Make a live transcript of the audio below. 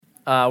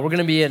We're going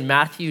to be in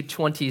Matthew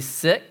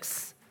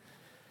 26.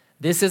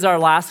 This is our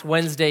last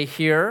Wednesday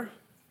here.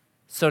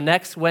 So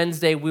next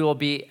Wednesday, we will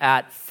be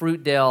at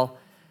Fruitdale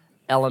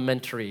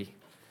Elementary.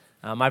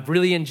 I've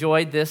really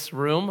enjoyed this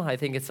room. I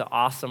think it's an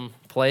awesome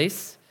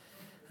place.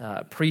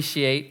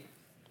 Appreciate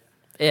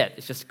it.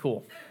 It's just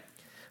cool.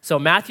 So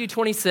Matthew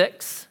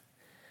 26,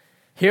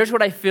 here's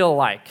what I feel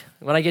like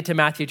when I get to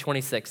Matthew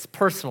 26,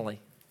 personally.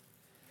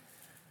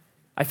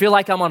 I feel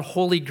like I'm on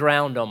holy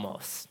ground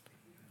almost.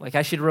 Like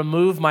I should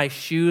remove my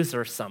shoes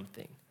or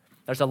something.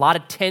 There's a lot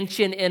of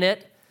tension in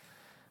it.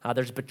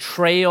 There's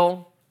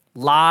betrayal,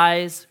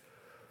 lies,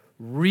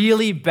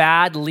 really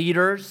bad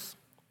leaders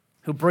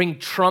who bring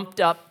trumped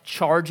up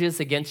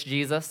charges against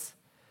Jesus.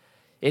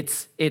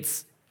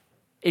 It's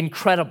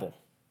incredible.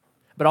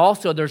 But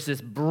also there's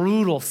this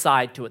brutal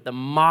side to it, the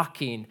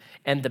mocking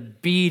and the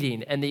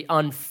beating and the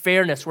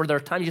unfairness where there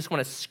are times you just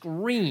want to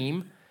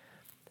scream.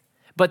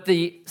 But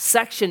the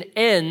section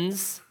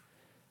ends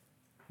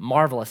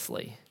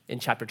marvelously in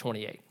chapter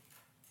 28.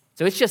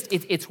 So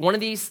it's one of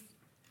these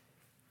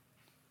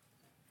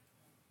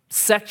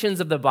sections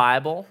of the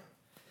Bible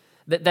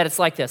that it's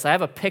like this. I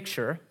have a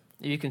picture.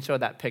 You can show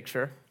that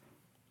picture.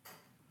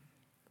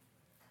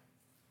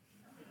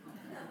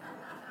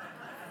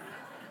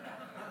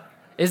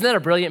 Isn't that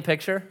a brilliant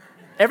picture?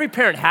 Every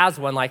parent has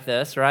one like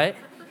this, right?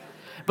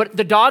 But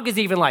the dog is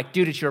even like,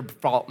 dude, it's your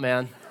fault,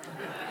 man.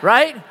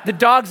 Right? The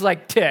dog's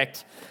like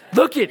ticked.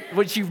 Look at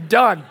what you've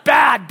done.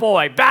 Bad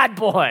boy, bad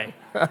boy.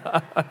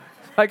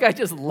 Like, I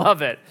just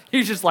love it.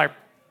 He's just like.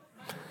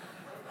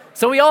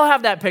 So we all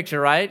have that picture,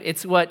 right?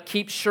 It's what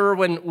keeps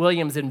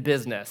Sherwin-Williams in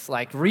business.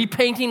 Like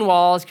repainting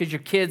walls because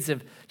your kids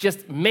have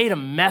just made a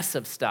mess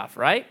of stuff,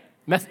 right?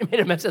 Made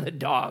a mess of the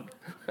dog.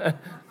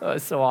 Oh,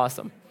 it's so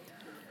awesome.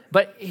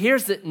 But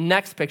here's the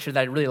next picture that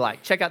I really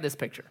like. Check out this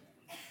picture.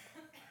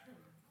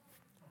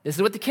 This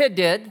is what the kid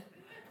did.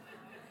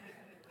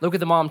 Look what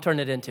the mom turned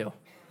it into.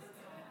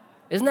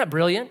 Isn't that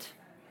brilliant?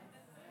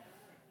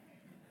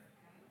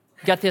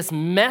 You got this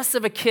mess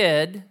of a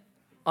kid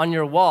on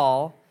your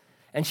wall,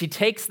 and she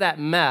takes that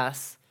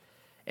mess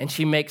and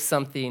she makes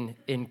something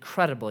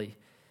incredibly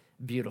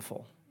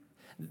beautiful.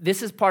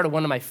 This is part of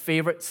one of my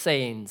favorite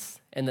sayings,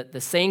 and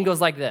the saying goes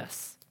like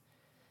this: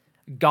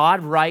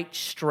 God writes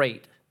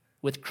straight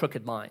with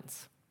crooked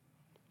lines.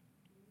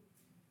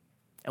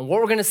 And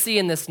what we're going to see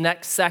in this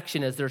next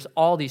section is there's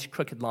all these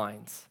crooked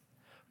lines.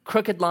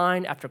 Crooked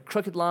line after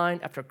crooked line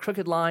after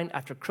crooked line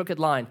after crooked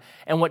line.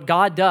 And what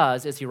God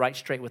does is he writes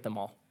straight with them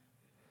all.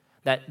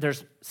 That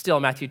there's still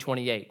Matthew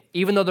 28.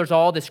 Even though there's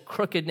all this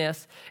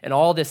crookedness and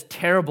all this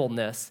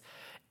terribleness,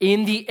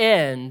 in the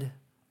end,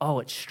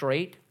 it's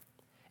straight,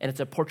 and it's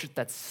a portrait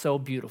that's so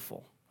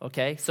beautiful,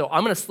 okay? So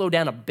I'm going to slow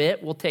down a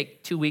bit. We'll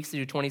take 2 weeks to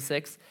do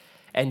 26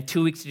 and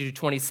 2 weeks to do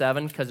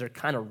 27 because they're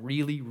kind of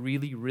really,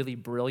 really, really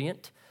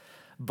brilliant.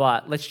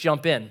 But let's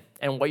jump in.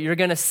 And what you're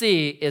going to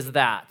see is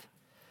that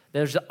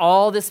there's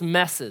all this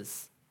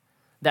messes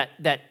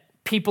that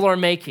people are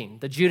making,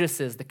 the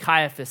Judases, the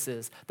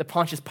Caiaphases, the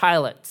Pontius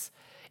Pilates,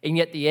 and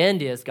yet the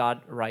end is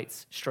God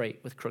writes straight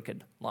with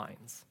crooked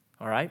lines,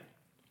 all right?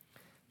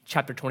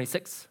 Chapter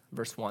 26,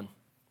 verse 1.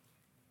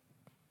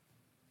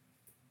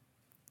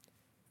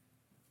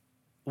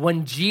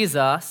 When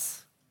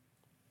Jesus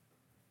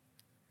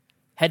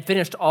had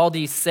finished all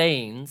these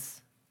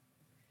sayings,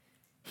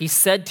 he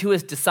said to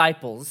his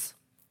disciples,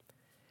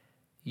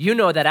 "You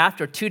know that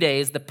after 2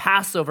 days the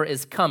Passover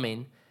is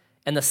coming,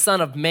 and the Son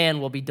of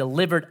Man will be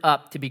delivered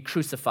up to be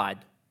crucified."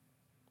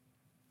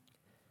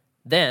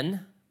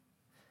 Then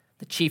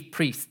the chief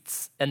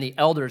priests and the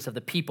elders of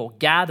the people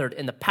gathered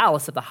in the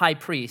palace of the high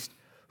priest,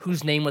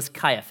 whose name was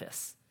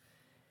Caiaphas,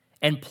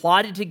 and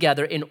plotted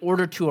together in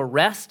order to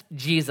arrest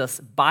Jesus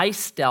by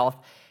stealth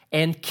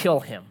and kill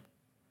him.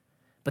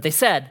 But they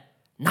said,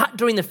 "Not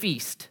during the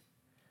feast,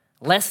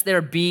 lest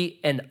there be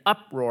an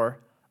uproar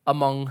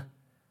among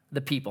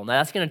the people." Now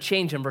that's going to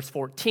change in verse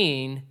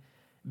 14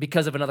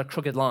 because of another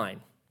crooked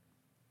line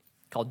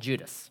called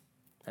Judas.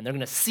 And they're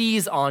going to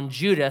seize on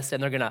Judas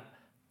and they're going to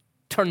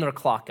turn their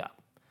clock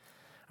up.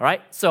 All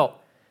right? So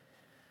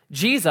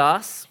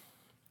Jesus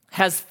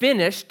has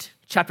finished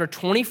chapter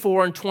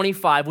 24 and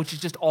 25, which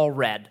is just all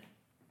red.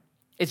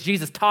 It's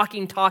Jesus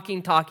talking.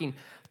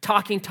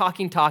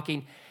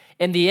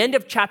 And the end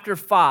of chapter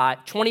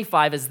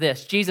 25 is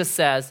this. Jesus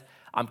says,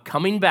 "I'm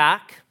coming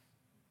back.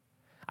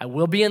 I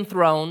will be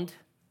enthroned.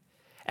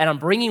 And I'm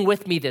bringing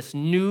with me this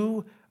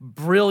new,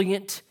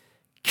 brilliant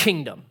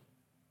kingdom."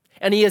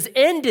 And he has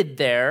ended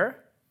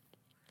there.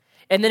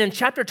 And then in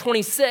chapter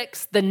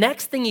 26, the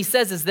next thing he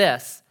says is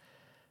this: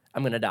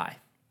 "I'm going to die."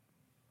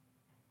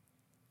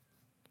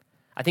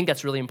 I think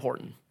that's really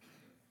important.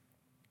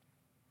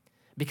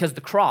 Because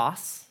the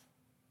cross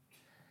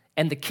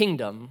and the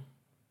kingdom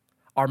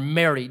are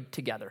married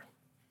together.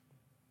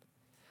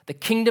 The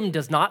kingdom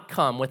does not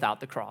come without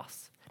the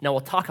cross. Now,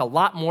 we'll talk a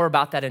lot more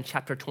about that in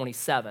chapter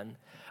 27,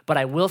 but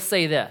I will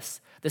say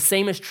this: the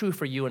same is true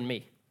for you and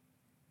me.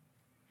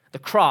 The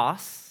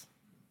cross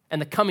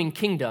and the coming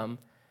kingdom,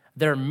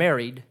 they're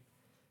married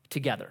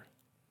together.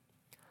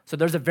 So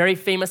there's a very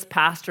famous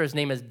pastor. His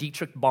name is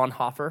Dietrich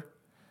Bonhoeffer.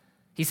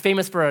 He's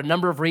famous for a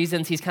number of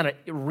reasons. He's kind of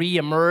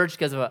re-emerged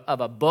because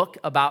of a book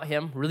about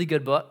him, really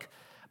good book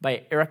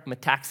by Eric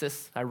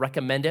Metaxas. I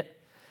recommend it.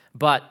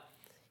 But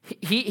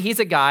he's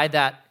a guy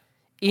that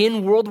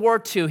in World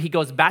War II, he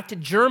goes back to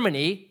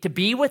Germany to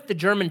be with the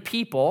German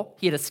people.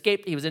 He had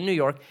escaped. He was in New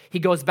York. He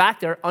goes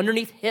back there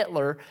underneath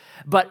Hitler.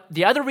 But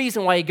the other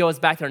reason why he goes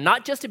back there,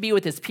 not just to be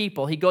with his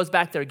people, he goes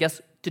back there, guess,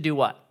 to do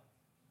what?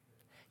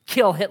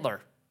 Kill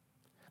Hitler.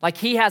 Like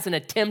he has an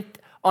attempt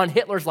on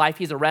Hitler's life.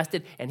 He's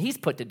arrested, and he's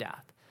put to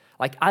death.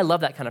 Like, I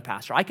love that kind of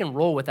pastor. I can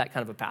roll with that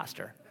kind of a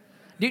pastor.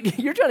 Dude,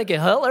 you're trying to get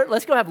Hitler?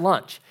 Let's go have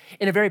lunch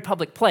in a very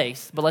public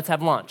place, but let's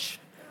have lunch,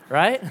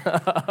 right?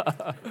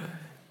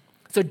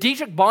 So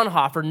Dietrich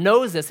Bonhoeffer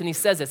knows this, and he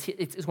says this.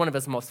 It's one of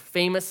his most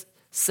famous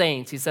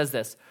sayings. He says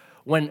this: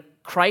 when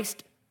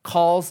Christ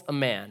calls a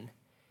man,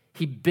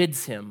 he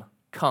bids him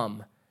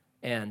come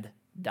and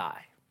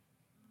die.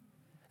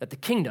 That the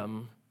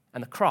kingdom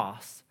and the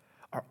cross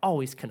are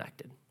always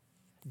connected.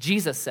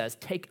 Jesus says,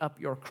 take up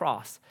your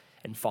cross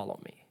and follow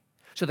me.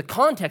 So the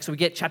context, we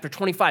get chapter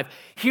 25.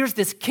 Here's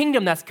this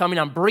kingdom that's coming.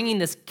 I'm bringing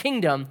this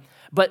kingdom.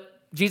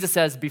 But Jesus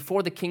says,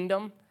 before the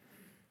kingdom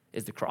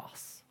is the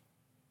cross.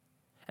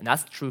 And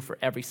that's true for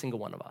every single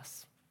one of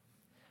us.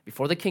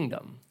 Before the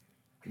kingdom,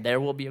 there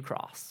will be a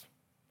cross.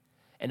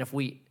 And if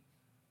we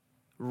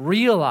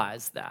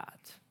realize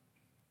that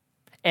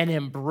and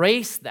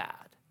embrace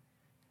that,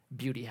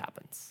 beauty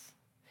happens.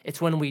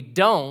 It's when we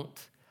don't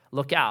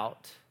look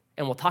out,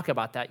 and we'll talk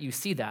about that, you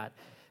see that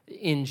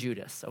in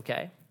Judas,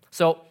 okay?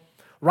 So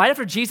right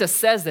after Jesus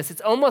says this, it's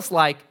almost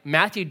like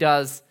Matthew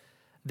does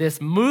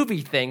this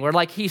movie thing where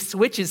like he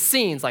switches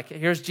scenes. Like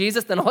here's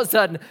Jesus, then all of a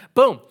sudden,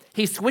 boom,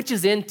 he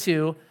switches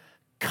into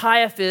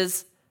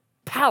Caiaphas'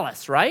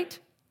 palace, right?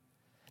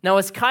 Now,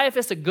 is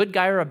Caiaphas a good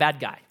guy or a bad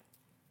guy?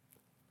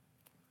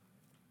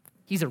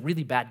 He's a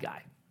really bad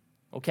guy,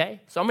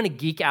 okay? So I'm going to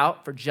geek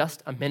out for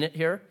just a minute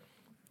here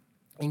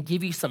and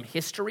give you some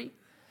history.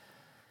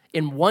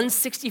 In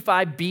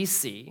 165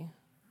 BC,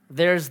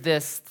 there's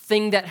this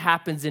thing that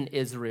happens in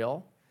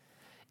Israel.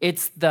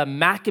 It's the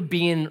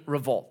Maccabean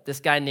revolt. This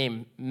guy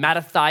named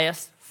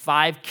Mattathias,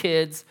 5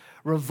 kids,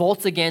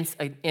 revolts against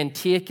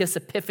Antiochus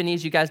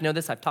Epiphanes. You guys know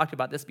this. I've talked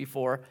about this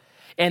before.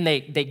 And they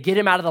get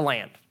him out of the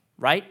land,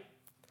 right?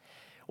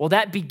 Well,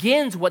 that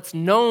begins what's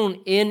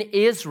known in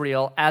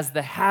Israel as the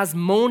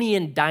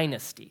Hasmonean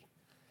dynasty.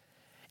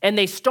 And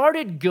they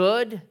started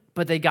good,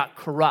 but they got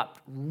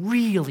corrupt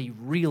really,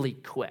 really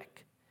quick.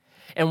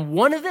 And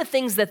one of the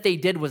things that they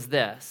did was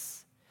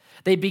this.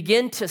 They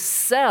began to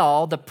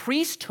sell the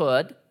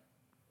priesthood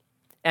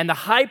and the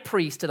high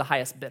priest to the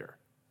highest bidder.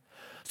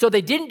 So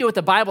they didn't do what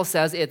the Bible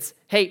says. It's,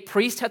 hey,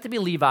 priests have to be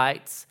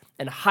Levites,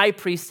 and high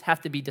priests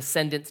have to be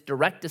descendants,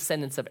 direct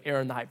descendants of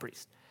Aaron the high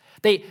priest.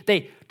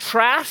 They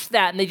trashed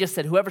that, and they just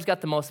said, whoever's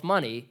got the most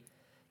money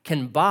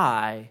can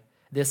buy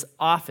this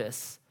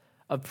office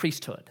of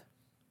priesthood.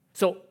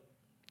 So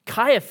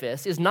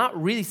Caiaphas is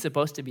not really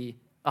supposed to be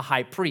a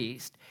high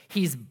priest.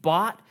 He's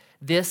bought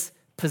this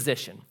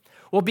position.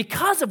 Well,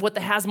 because of what the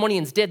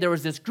Hasmoneans did, there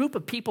was this group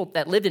of people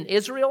that lived in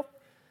Israel,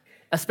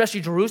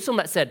 especially Jerusalem,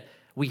 that said,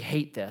 we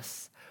hate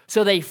this.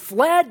 So they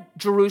fled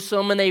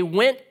Jerusalem and they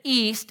went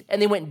east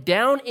and they went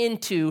down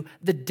into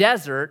the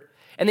desert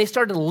and they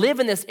started to live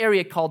in this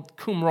area called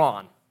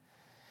Qumran.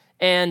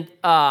 And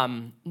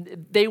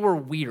they were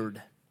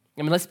weird.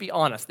 I mean, let's be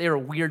honest. They were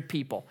weird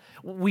people.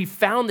 We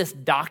found this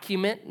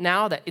document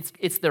now that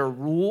it's their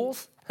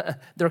rules,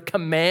 their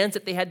commands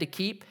that they had to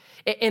keep.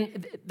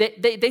 And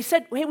they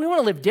said, hey, we want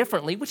to live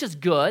differently, which is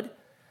good,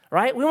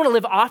 right? We want to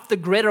live off the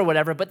grid or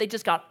whatever, but they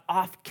just got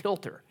off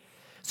kilter.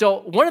 So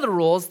one of the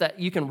rules that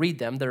you can read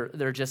them,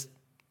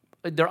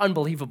 they're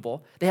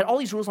unbelievable. They had all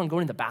these rules on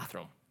going to the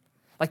bathroom,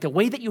 like the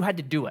way that you had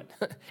to do it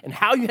and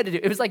how you had to do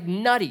it. It was like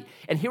nutty.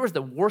 And here was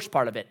the worst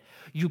part of it.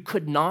 You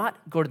could not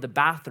go to the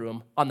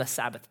bathroom on the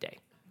Sabbath day.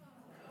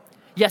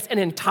 Yes, an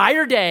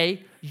entire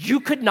day,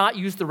 you could not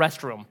use the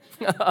restroom.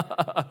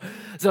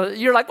 So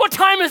you're like, what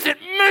time is it?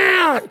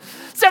 Man,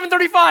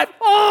 7:35.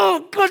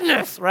 Oh,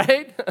 goodness,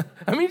 right?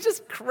 I mean, it's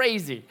just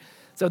crazy.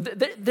 So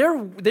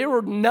they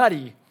were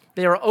nutty.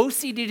 They were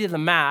OCD to the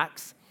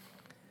max.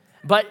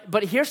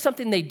 But here's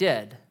something they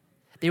did.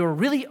 They were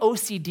really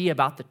OCD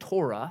about the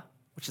Torah,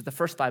 which is the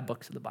first 5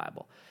 books of the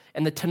Bible,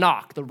 and the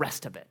Tanakh, the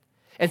rest of it.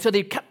 And so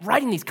they kept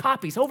writing these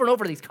copies over and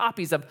over, these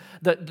copies of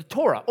the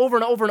Torah over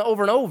and over and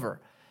over and over.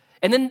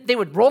 And then they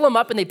would roll them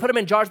up and they'd put them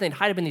in jars and they'd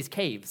hide them in these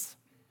caves.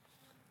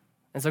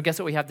 And so guess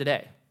what we have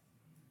today?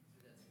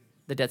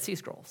 The Dead Sea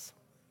Scrolls,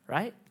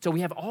 right? So we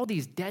have all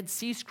these Dead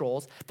Sea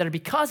Scrolls that are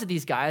because of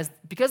these guys,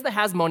 because the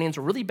Hasmoneans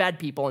were really bad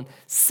people and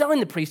selling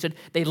the priesthood.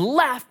 They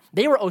left.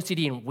 They were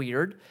OCD and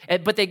weird,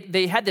 but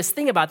they had this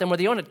thing about them where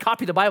they wanted to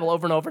copy the Bible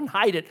over and over and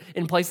hide it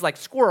in places like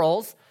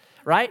squirrels,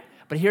 right?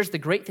 But here's the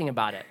great thing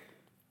about it.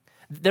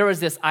 There was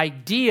this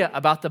idea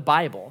about the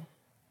Bible,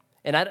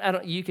 and I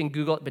don't, you can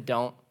Google it, but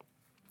don't.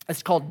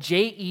 It's called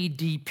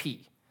JEDP.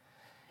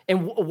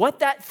 And what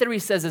that theory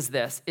says is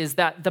this, is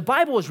that the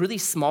Bible was really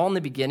small in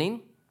the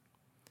beginning,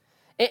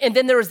 And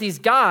then there was these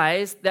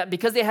guys that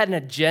because they had an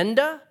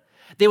agenda,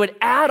 they would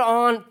add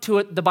on to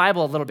it, the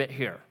Bible a little bit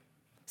here.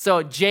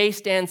 So J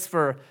stands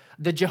for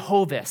the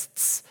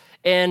Jehovists,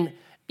 and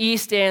E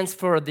stands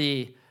for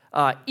the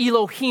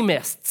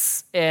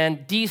Elohimists,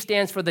 and D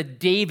stands for the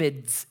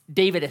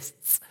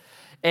Davidists,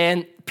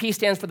 and P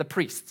stands for the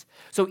priests.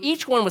 So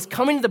each one was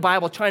coming to the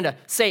Bible trying to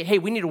say, hey,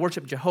 we need to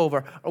worship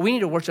Jehovah, or we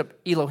need to worship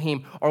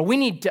Elohim, or we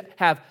need to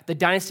have the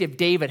dynasty of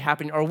David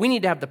happening, or we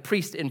need to have the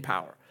priest in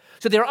power.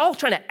 So they're all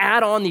trying to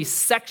add on these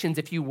sections,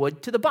 if you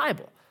would, to the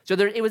Bible. So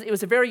it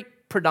was a very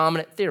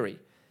predominant theory.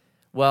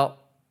 Well,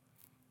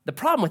 the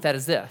problem with that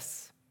is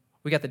this.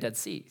 We got the Dead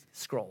Sea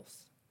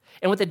Scrolls.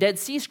 And with the Dead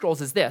Sea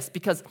Scrolls is this,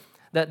 because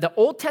the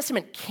Old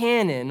Testament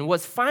canon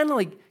was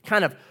finally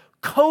kind of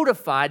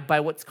codified by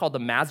what's called the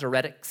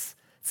Masoretics.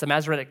 It's the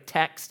Masoretic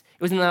text.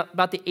 It was in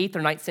about the 8th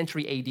or 9th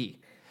century AD.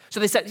 So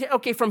they said,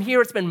 okay, from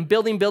here it's been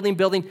building.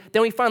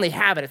 Then we finally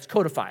have it. It's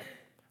codified.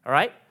 All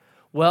right?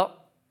 Well,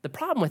 the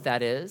problem with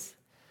that is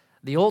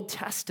the Old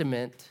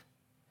Testament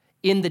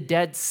in the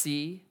Dead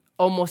Sea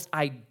almost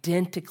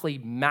identically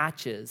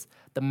matches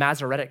the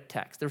Masoretic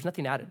text. There's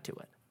nothing added to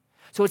it.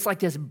 So it's like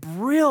this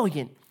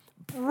brilliant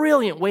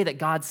way that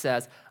God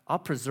says, I'll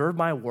preserve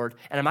my word,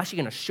 and I'm actually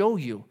going to show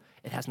you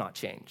it has not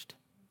changed.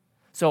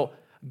 So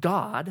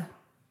God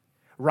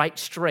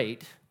writes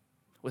straight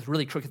with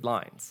really crooked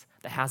lines.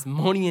 The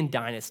Hasmonean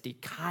dynasty,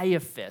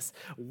 Caiaphas,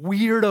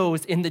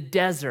 weirdos in the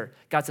desert.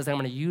 God says, I'm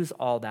going to use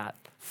all that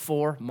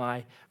for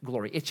my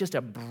glory. It's just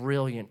a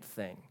brilliant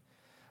thing,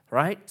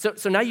 right?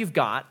 So now you've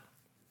got,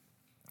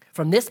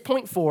 from this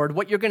point forward,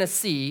 what you're going to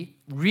see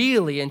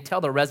really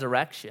until the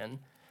resurrection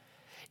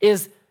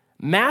is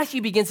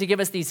Matthew begins to give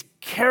us these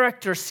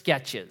character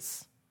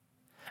sketches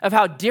of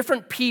how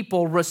different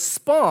people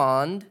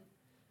respond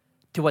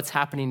to what's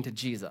happening to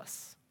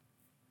Jesus.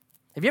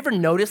 Have you ever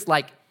noticed,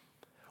 like,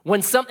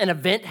 when an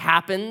event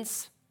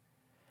happens,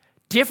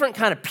 different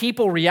kind of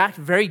people react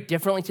very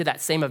differently to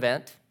that same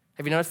event?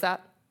 Have you noticed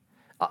that?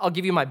 I'll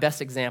give you my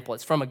best example.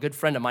 It's from a good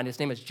friend of mine. His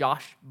name is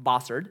Josh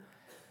Bossard.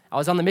 I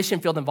was on the mission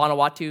field in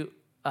Vanuatu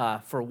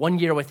for 1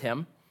 year with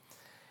him,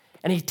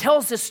 and he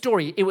tells this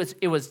story. It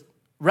was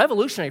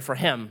revolutionary for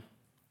him.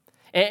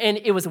 And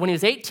it was when he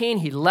was 18,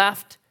 he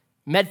left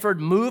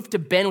Medford, moved to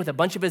Bend with a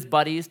bunch of his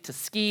buddies to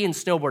ski and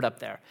snowboard up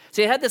there.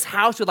 So he had this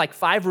house with like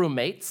 5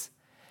 roommates.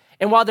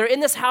 And while they're in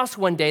this house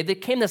one day, there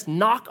came this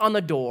knock on the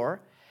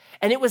door,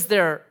 and it was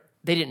they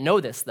didn't know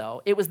this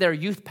though, it was their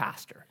youth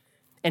pastor.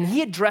 And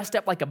he had dressed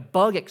up like a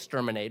bug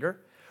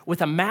exterminator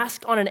with a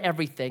mask on and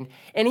everything,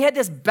 and he had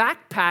this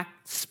backpack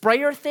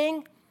sprayer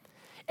thing,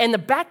 and the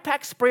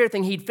backpack sprayer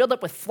thing he'd filled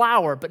up with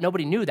flour, but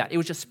nobody knew that. It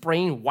was just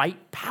spraying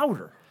white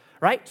powder,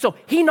 right? So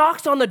he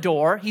knocks on the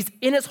door, he's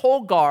in his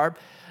whole garb.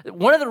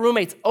 One of the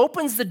roommates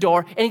opens the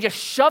door, and he just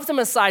shoves him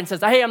aside and says,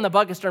 hey, I'm the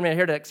bug exterminator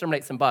here to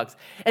exterminate some bugs.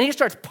 And he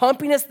starts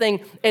pumping his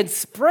thing and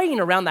spraying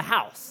around the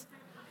house.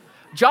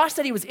 Josh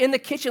said he was in the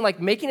kitchen,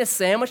 like, making a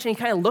sandwich, and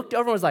he kind of looked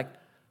over and was like,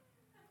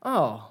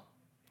 oh,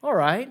 all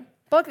right,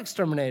 bug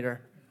exterminator,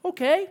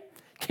 okay.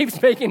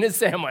 Keeps making his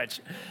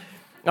sandwich,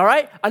 all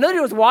right. Another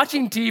dude was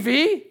watching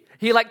TV.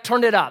 He, like,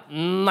 turned it up.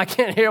 I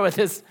can't hear with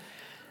his.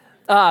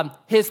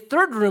 His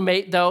third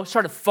roommate, though,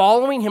 started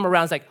following him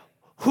around. He's like,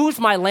 who's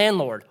my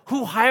landlord?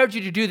 Who hired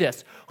you to do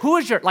this? Who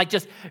is your, like,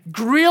 just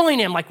grilling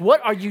him, like,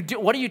 what are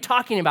you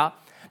talking about?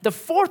 The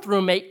fourth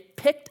roommate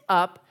picked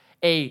up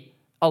a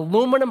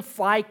aluminum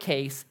fly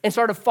case and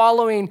started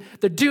following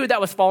the dude that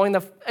was following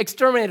the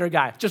exterminator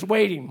guy, just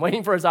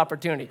waiting for his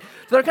opportunity.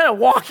 So they're kind of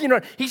walking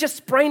around. He's just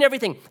spraying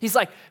everything. He's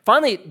like,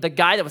 finally, the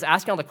guy that was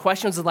asking all the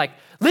questions is like,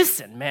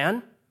 listen,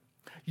 man,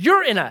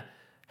 you're in a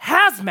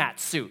hazmat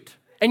suit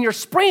and you're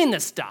spraying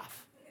this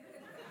stuff.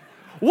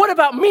 What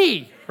about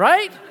me,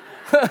 right?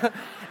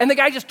 And the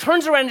guy just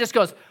turns around and just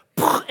goes,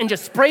 and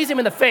just sprays him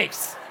in the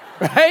face,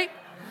 right?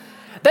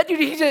 That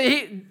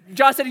dude,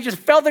 Josh said he just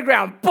fell to the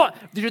ground. The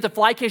dude with the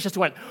fly case just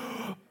went,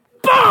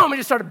 boom, and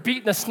just started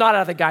beating the snot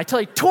out of the guy until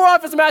he tore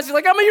off his mask. He's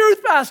like, I'm a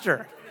youth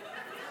pastor.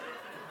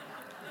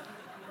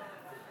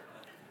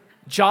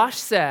 Josh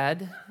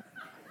said,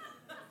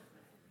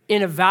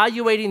 in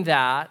evaluating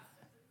that,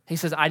 he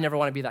says, I never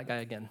want to be that guy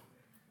again.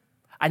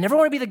 I never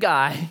want to be the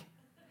guy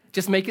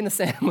just making the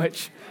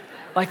sandwich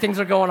like things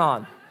are going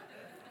on.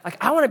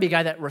 Like, I want to be a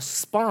guy that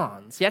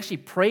responds. He actually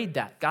prayed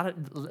that.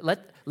 God,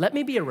 let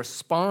me be a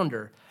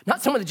responder,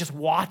 not someone that just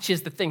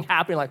watches the thing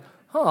happening like,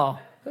 oh,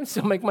 let me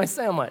still make my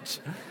sandwich.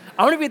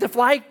 I want to be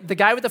the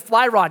guy with the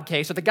fly rod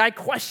case or the guy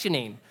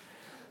questioning.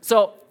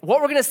 So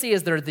what we're going to see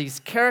is there are these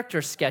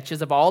character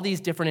sketches of all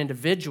these different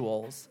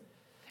individuals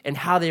and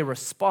how they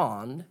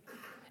respond.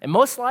 And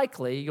most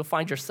likely, you'll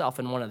find yourself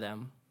in one of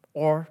them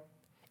or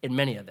in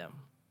many of them.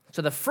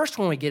 So the first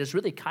one we get is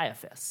really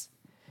Caiaphas.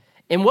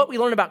 And what we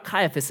learn about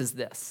Caiaphas is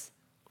this.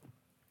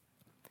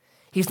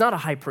 He's not a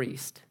high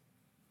priest.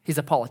 He's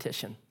a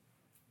politician,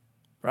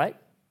 right?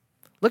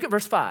 Look at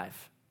verse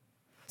 5.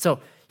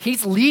 So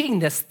he's leading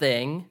this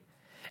thing,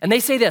 and they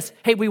say this,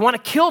 hey, we want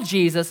to kill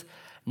Jesus,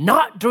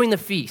 not during the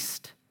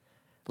feast,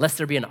 lest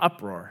there be an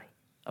uproar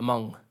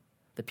among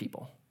the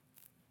people.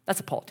 That's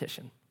a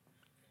politician.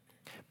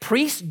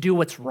 Priests do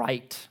what's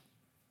right.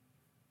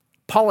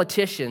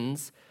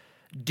 Politicians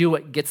do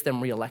what gets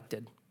them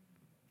reelected.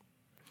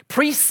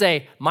 Priests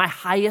say, my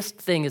highest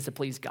thing is to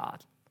please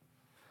God.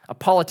 A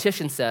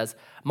politician says,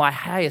 my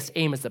highest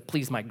aim is to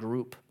please my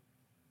group.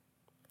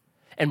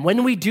 And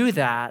when we do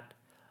that,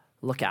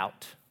 look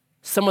out.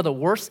 Some of the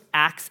worst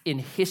acts in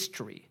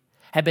history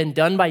have been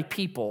done by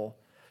people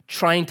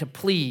trying to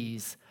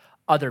please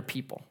other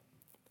people.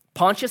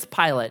 Pontius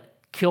Pilate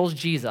kills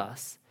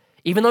Jesus,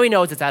 even though he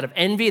knows it's out of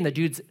envy and the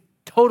dude's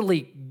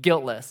totally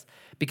guiltless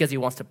because he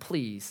wants to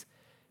please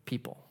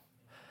people.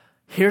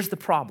 Here's the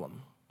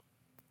problem.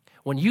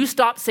 When you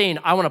stop saying,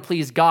 I want to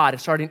please God,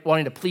 and start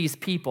wanting to please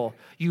people,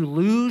 you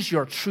lose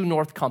your true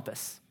north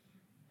compass.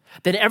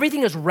 Then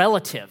everything is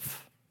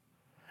relative.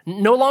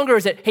 No longer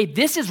is it, hey,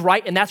 this is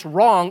right and that's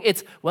wrong.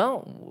 It's, well,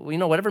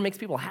 whatever makes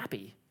people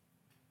happy.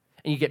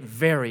 And you get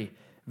very,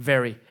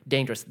 very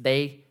dangerous.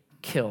 They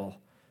kill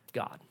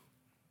God.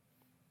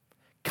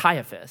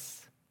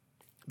 Caiaphas,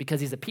 because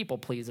he's a people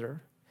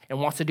pleaser and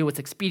wants to do what's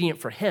expedient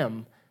for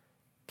him,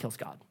 kills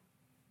God.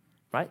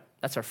 Right?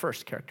 That's our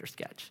first character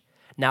sketch.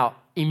 Now,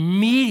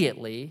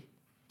 immediately,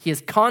 he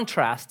is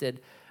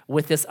contrasted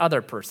with this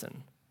other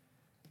person.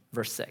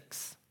 Verse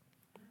 6.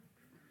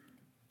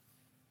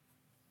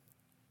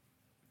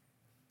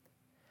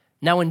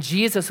 Now, when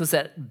Jesus was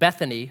at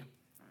Bethany,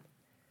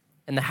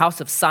 in the house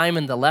of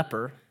Simon the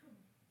leper,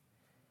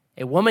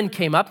 a woman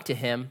came up to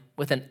him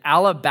with an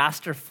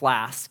alabaster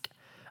flask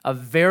of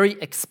very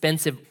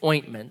expensive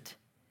ointment,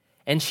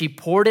 and she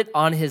poured it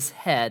on his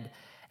head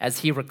as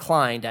he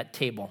reclined at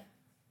table.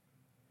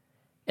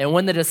 And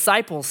when the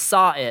disciples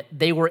saw it,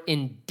 they were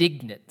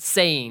indignant,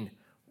 saying,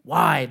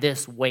 why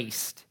this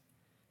waste?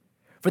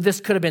 For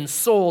this could have been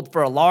sold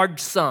for a large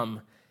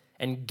sum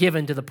and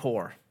given to the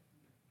poor.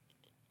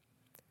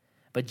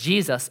 But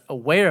Jesus,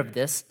 aware of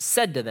this,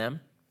 said to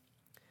them,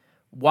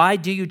 why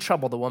do you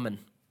trouble the woman?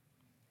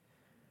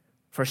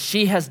 For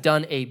she has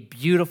done a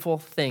beautiful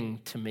thing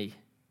to me.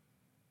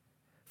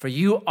 For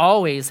you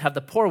always have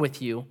the poor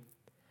with you,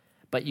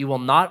 but you will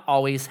not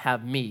always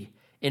have me.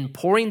 In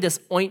pouring this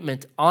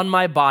ointment on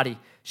my body,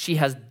 she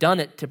has done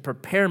it to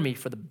prepare me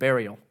for the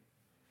burial.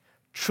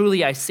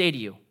 Truly I say to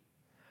you,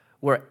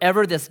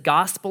 wherever this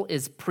gospel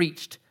is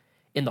preached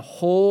in the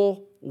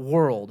whole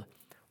world,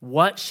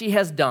 what she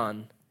has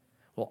done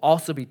will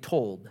also be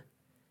told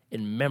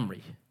in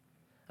memory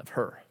of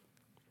her.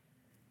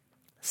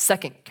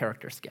 Second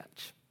character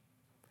sketch.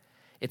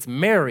 It's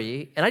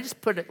Mary, and I just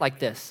put it like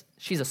this.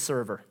 She's a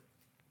server.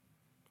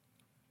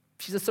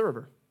 She's a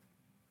server.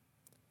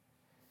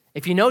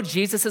 If you know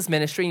Jesus'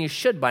 ministry, and you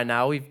should by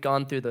now, we've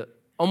gone through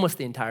almost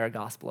the entire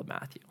Gospel of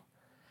Matthew.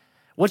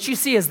 What you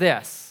see is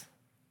this.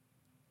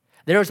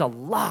 There's a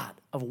lot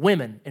of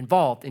women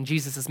involved in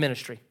Jesus'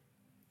 ministry.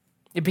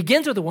 It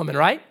begins with a woman,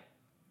 right?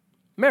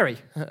 Mary.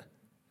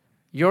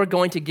 You're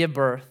going to give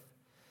birth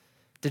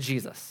to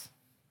Jesus.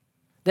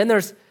 Then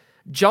there's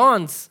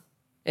John's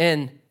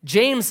and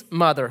James'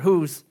 mother,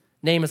 whose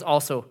name is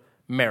also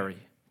Mary.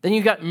 Then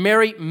you got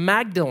Mary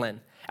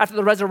Magdalene. After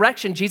the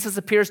resurrection, Jesus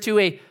appears to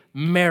a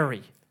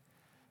Mary.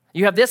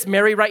 You have this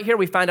Mary right here.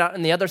 We find out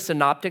in the other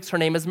synoptics, her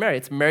name is Mary.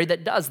 It's Mary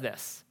that does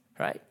this,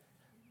 right?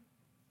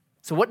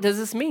 So what does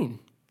this mean?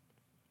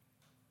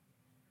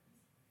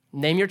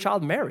 Name your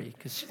child Mary,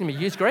 because she's going to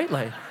be used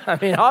greatly. I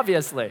mean,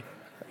 obviously.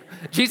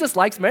 Jesus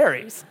likes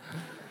Marys.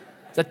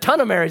 There's a ton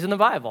of Marys in the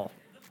Bible.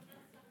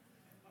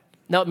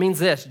 No, it means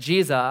this.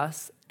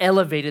 Jesus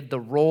elevated the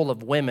role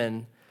of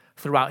women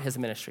throughout his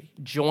ministry.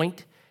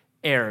 Joint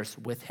heirs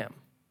with him.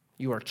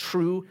 You are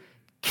true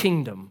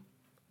kingdom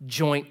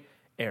joint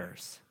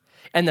heirs.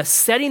 And the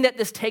setting that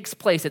this takes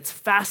place, it's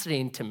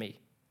fascinating to me.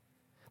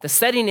 The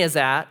setting is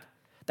at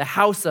the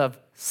house of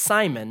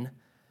Simon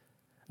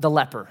the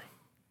leper.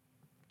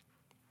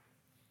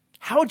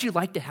 How would you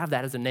like to have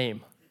that as a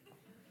name?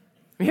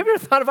 Have you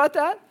ever thought about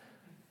that?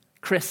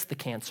 Chris the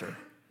cancer.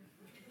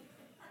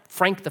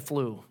 Frank the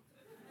flu.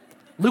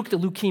 Luke the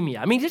leukemia.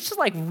 I mean, it's just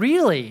like,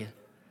 really?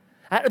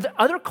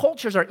 Other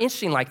cultures are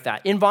interesting like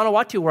that. In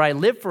Vanuatu, where I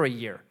lived for a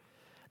year,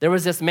 there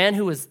was this man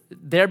who was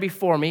there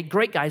before me,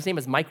 great guy, his name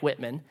is Mike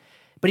Whitman,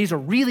 but he's a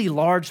really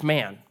large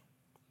man.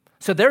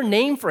 So their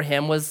name for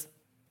him was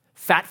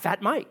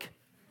Fat Mike.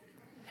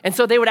 And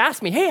so they would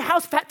ask me, hey,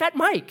 how's Fat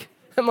Mike?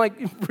 I'm like,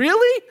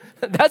 really?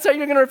 That's how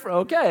you're going to refer?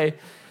 Okay.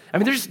 I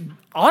mean, they're just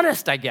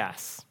honest, I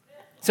guess.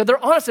 So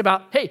they're honest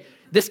about, hey,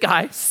 this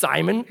guy,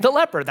 Simon the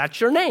leper,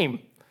 that's your name.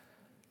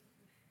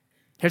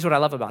 Here's what I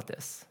love about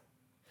this.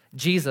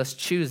 Jesus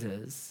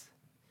chooses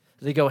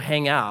to go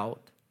hang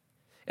out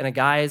in a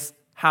guy's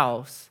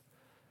house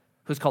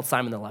who's called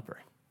Simon the leper.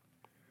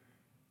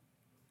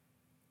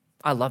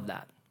 I love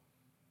that.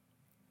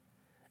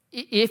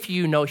 If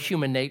you know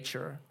human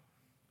nature,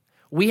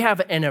 we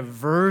have an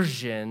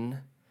aversion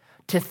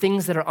to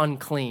things that are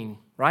unclean,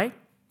 right?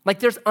 Like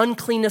there's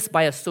uncleanness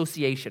by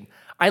association.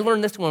 I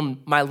learned this when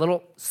my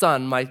little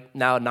son, my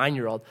now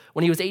 9-year-old,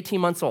 when he was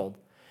 18 months old.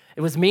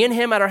 It was me and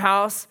him at our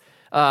house.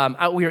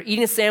 We were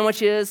eating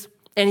sandwiches.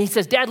 And he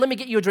says, Dad, let me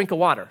get you a drink of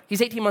water.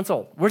 He's 18 months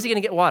old. Where's he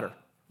going to get water?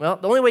 Well,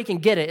 the only way he can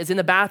get it is in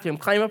the bathroom,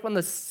 climbing up on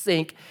the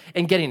sink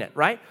and getting it,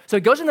 right? So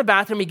he goes in the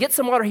bathroom, he gets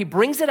some water, he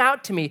brings it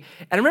out to me.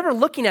 And I remember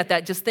looking at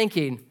that just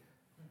thinking,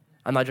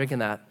 I'm not drinking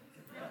that,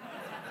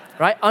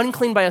 right?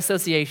 Unclean by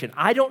association.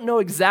 I don't know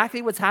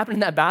exactly what's happening in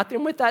that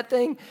bathroom with that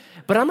thing,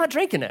 but I'm not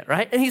drinking it,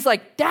 right? And he's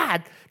like,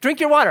 Dad, drink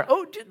your water.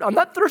 Oh, dude, I'm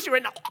not thirsty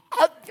right now.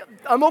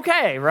 I'm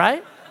okay,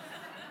 right?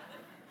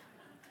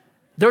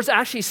 There's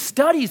actually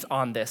studies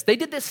on this. They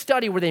did this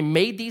study where they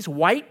made these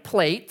white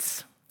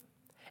plates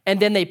and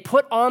then they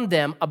put on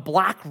them a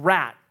black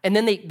rat, and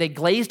then they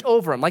glazed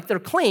over them like they're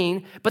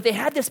clean, but they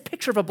had this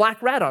picture of a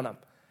black rat on them.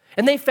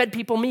 And they fed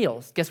people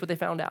meals. Guess what they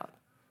found out?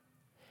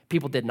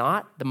 People did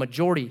not, the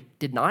majority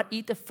did not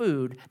eat the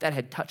food that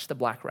had touched the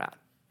black rat.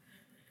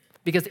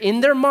 Because in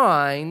their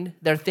mind,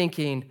 they're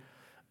thinking,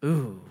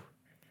 ooh,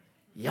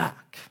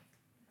 yuck,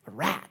 a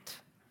rat.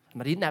 I'm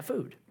not eating that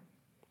food.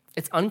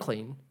 It's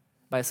unclean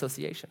by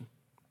association.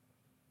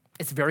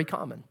 It's very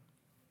common.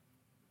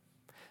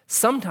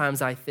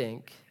 Sometimes I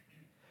think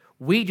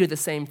we do the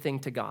same thing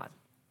to God.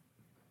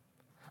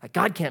 Like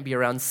God can't be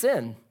around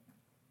sin.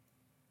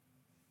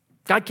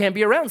 God can't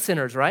be around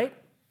sinners, right?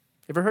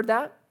 Ever heard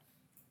that?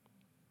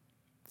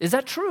 Is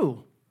that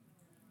true?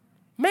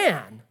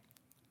 Man.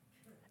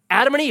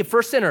 Adam and Eve,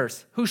 first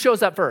sinners. Who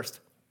shows up first?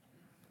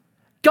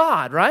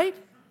 God, right?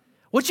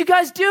 What you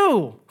guys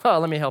do? Oh,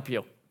 let me help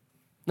you.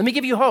 Let me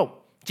give you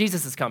hope.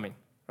 Jesus is coming,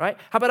 right?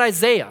 How about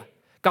Isaiah?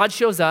 God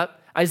shows up.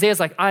 Isaiah's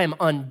like, I am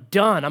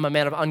undone. I'm a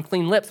man of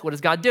unclean lips. What does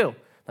God do?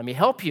 Let me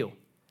help you.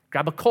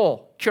 Grab a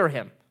coal, cure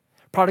him.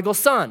 Prodigal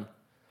son,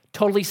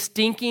 totally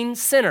stinking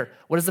sinner.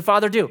 What does the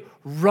father do?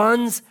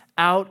 Runs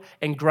out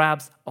and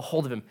grabs a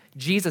hold of him.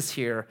 Jesus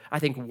here, I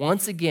think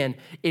once again,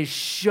 is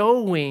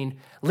showing,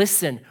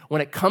 listen,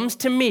 when it comes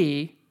to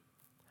me,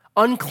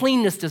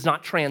 uncleanness does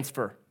not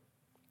transfer.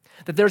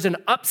 That there's an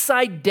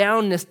upside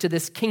downness to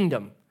this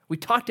kingdom. We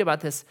talked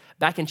about this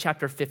back in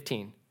chapter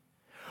 15.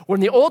 Where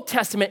in the Old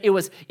Testament, it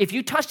was if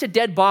you touched a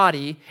dead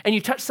body and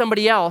you touched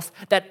somebody else,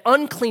 that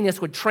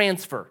uncleanness would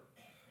transfer.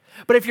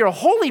 But if you're a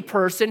holy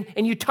person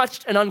and you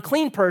touched an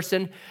unclean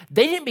person,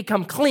 they didn't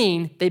become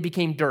clean, they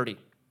became dirty.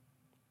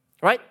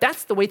 Right?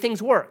 That's the way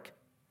things work.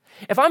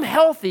 If I'm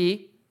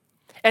healthy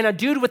and a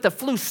dude with the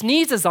flu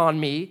sneezes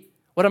on me,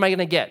 what am I going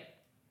to get?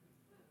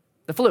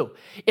 The flu.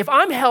 If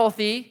I'm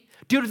healthy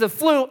due to the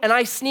flu and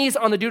I sneeze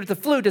on the dude with the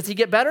flu, does he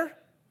get better?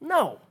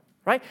 No.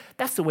 Right?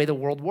 That's the way the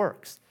world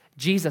works.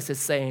 Jesus is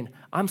saying,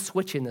 I'm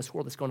switching this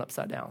world that's going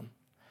upside down.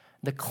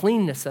 The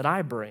cleanness that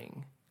I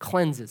bring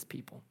cleanses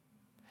people,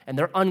 and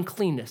their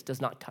uncleanness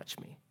does not touch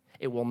me.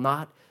 It will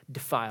not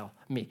defile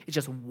me. It's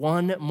just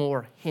one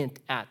more hint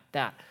at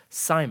that.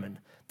 Simon,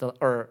 the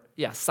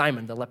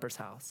leper's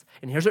house.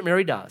 And here's what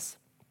Mary does.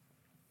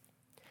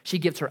 She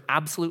gives her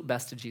absolute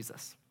best to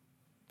Jesus.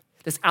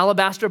 This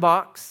alabaster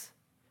box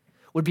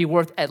would be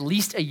worth at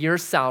least a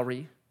year's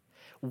salary.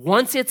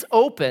 Once it's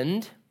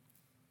opened,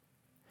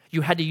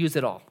 you had to use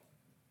it all.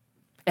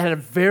 It had a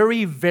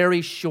very,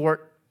 very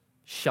short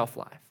shelf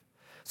life.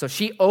 So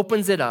she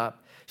opens it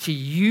up. She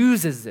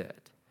uses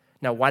it.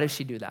 Now, why does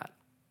she do that?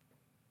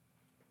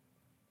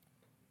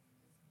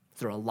 Is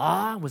there a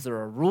law? Was there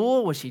a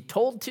rule? Was she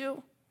told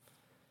to?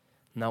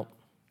 No.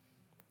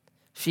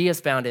 She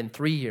has found in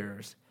 3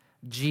 years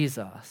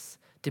Jesus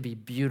to be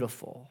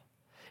beautiful.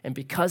 And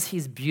because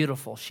he's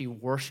beautiful, she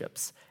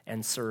worships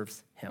and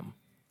serves him.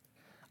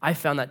 I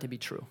found that to be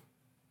true.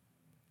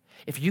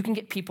 If you can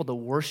get people to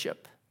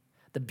worship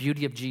the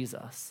beauty of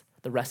Jesus,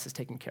 the rest is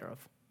taken care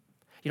of.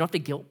 You don't have to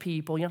guilt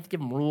people. You don't have to give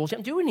them rules. You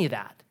don't do any of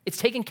that. It's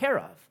taken care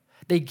of.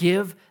 They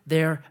give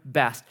their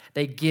best.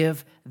 They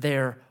give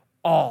their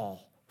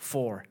all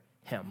for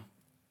him.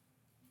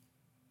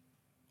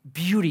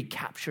 Beauty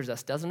captures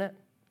us, doesn't it?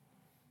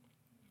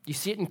 You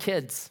see it in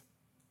kids.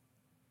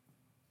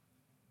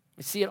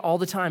 You see it all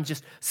the time.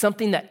 Just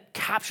something that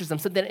captures them,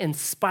 something that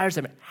inspires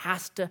them. It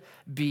has to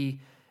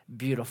be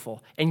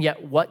beautiful. And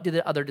yet, what do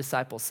the other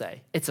disciples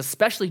say? It's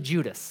especially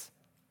Judas.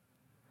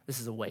 This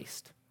is a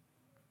waste.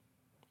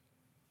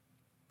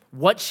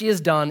 What she has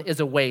done is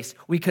a waste.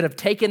 We could have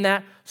taken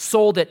that,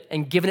 sold it,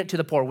 and given it to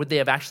the poor. Would they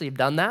have actually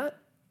done that?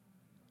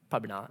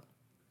 Probably not.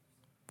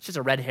 It's just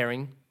a red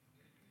herring.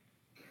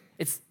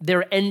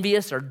 They're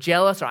envious or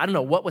jealous, or I don't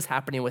know what was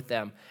happening with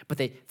them,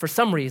 but for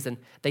some reason,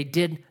 they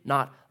did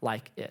not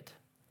like it.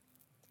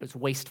 It was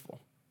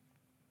wasteful.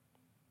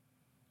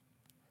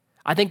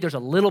 I think there's a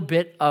little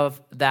bit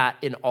of that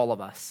in all of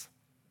us.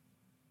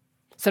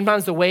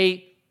 Sometimes the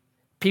way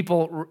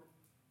people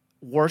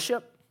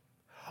worship,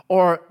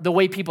 or the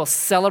way people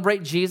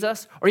celebrate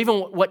Jesus, or even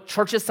what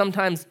churches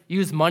sometimes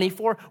use money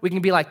for, we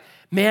can be like,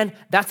 man,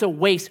 that's a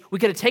waste. We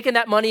could have taken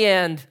that money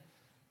and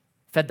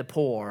fed the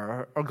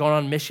poor, or gone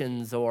on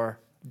missions, or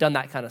done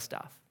that kind of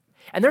stuff.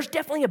 And there's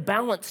definitely a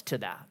balance to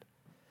that.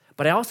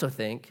 But I also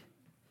think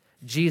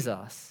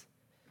Jesus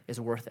is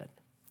worth it.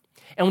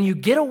 And when you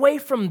get away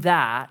from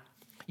that,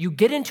 you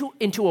get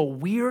into a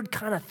weird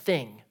kind of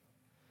thing.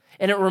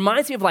 And it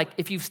reminds me of, like,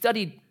 if you've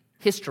studied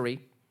history,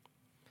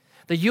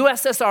 the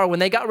USSR, when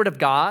they got rid of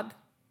God,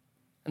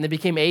 and they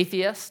became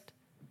atheists.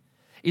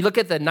 You look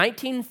at the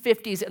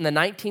 1950s and the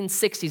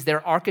 1960s,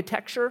 their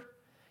architecture,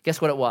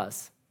 guess what it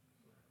was?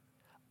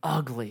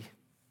 Ugly,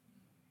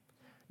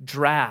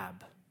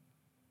 drab,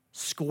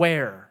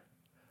 square,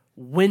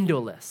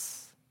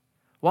 windowless.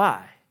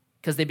 Why?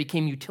 Because they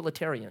became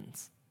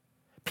utilitarians.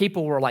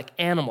 People were like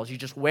animals. You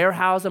just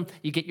warehouse them,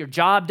 you get your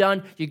job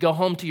done, you go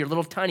home to your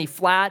little tiny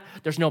flat.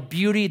 There's no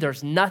beauty,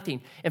 there's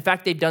nothing. In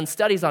fact, they've done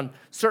studies on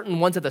certain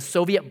ones of the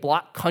Soviet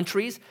bloc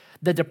countries.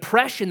 The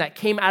depression that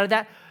came out of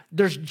that,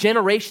 there's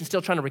generations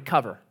still trying to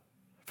recover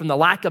from the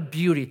lack of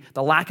beauty,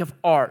 the lack of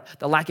art,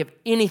 the lack of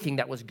anything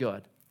that was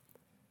good.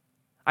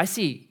 I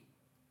see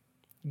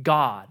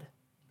God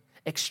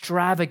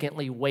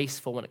extravagantly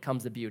wasteful when it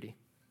comes to beauty.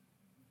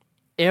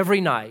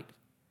 Every night,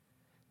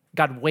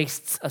 God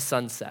wastes a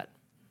sunset.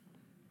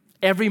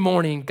 Every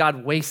morning,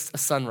 God wastes a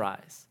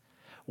sunrise.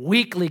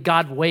 Weekly,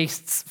 God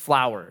wastes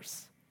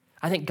flowers.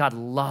 I think God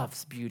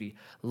loves beauty,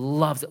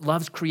 loves it,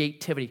 loves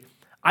creativity.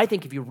 I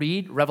think if you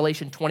read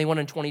Revelation 21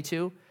 and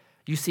 22,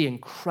 you see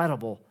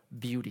incredible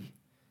beauty,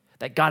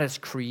 that God is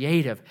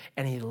creative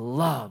and he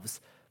loves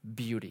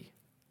beauty,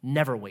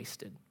 never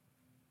wasted.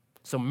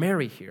 So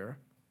Mary here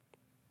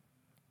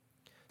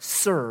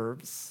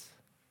serves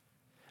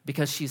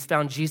because she's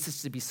found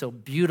Jesus to be so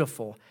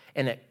beautiful,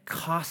 and it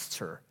costs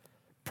her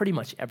pretty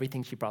much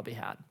everything she probably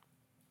had.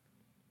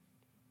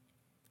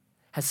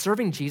 Has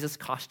serving Jesus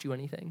cost you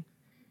anything?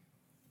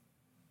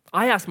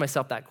 I ask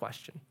myself that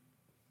question,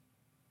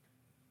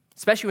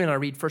 especially when I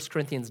read 1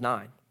 Corinthians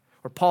 9,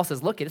 where Paul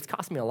says, look, it's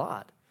cost me a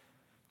lot.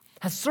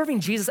 Has serving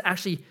Jesus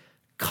actually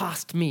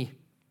cost me?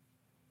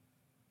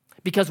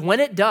 Because when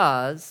it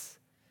does,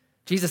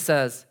 Jesus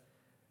says,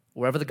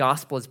 wherever the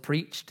gospel is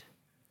preached,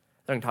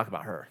 they're going to talk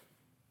about her.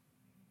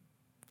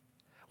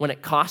 When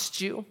it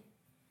costs you,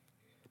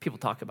 people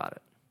talk about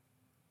it.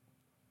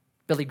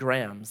 Billy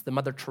Graham's, the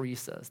Mother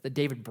Teresa's, the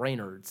David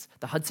Brainerd's,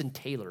 the Hudson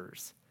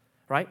Taylor's,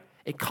 right?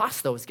 It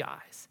cost those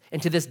guys.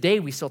 And to this day,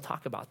 we still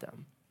talk about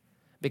them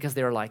because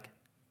they're like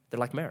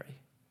Mary.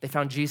 They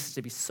found Jesus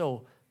to be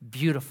so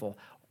beautiful.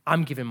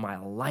 I'm giving my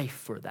life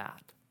for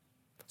that.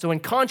 So in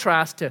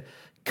contrast to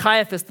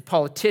Caiaphas the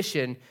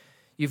politician,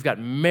 you've got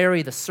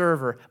Mary the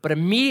server, but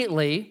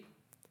immediately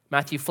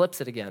Matthew flips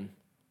it again.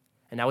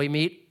 And now we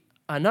meet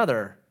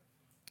another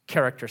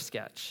character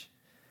sketch.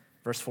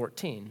 Verse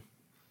 14.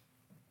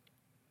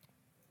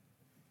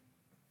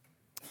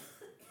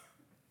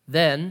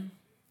 Then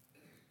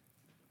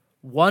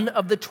one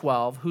of the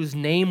 12, whose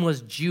name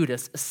was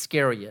Judas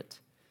Iscariot,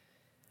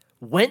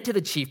 went to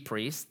the chief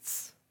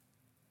priests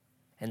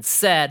and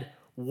said,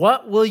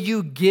 "What will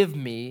you give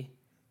me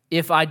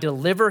if I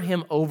deliver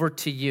him over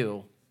to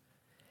you?"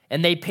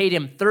 And they paid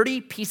him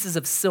 30 pieces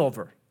of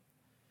silver.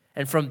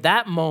 And from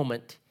that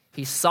moment,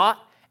 he sought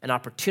an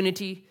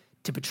opportunity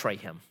to betray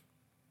him.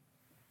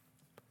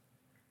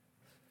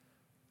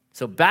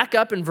 So back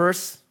up in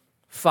verse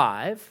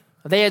 5.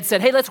 They had said,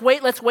 hey, let's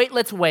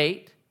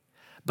wait.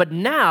 But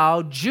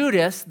now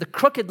Judas, the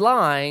crooked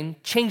line,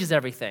 changes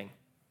everything.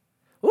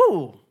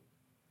 Ooh,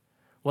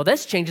 well,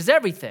 this changes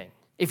everything.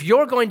 If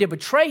you're going to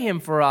betray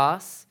him for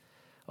us,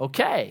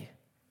 okay,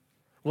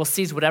 we'll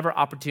seize whatever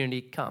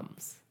opportunity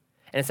comes.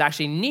 And it's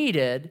actually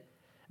needed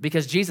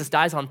because Jesus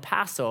dies on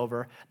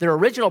Passover. Their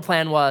original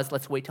plan was,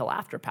 let's wait till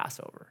after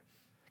Passover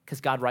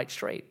because God writes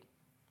straight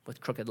with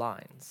crooked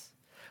lines.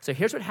 So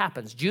here's what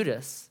happens.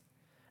 Judas,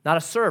 not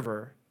a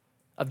server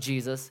of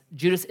Jesus,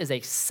 Judas is a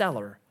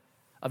seller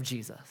of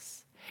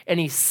Jesus. And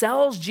he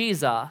sells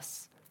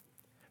Jesus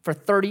for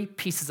 30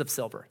 pieces of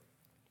silver.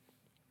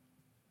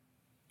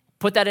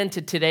 Put that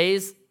into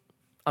today's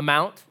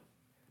amount,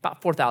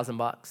 about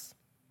 $4,000,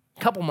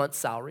 a couple months'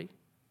 salary.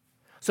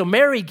 So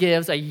Mary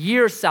gives a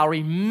year's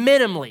salary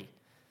minimally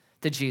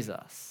to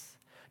Jesus.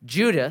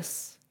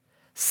 Judas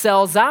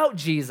sells out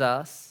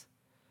Jesus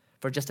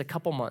for just a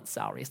couple months'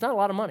 salary. It's not a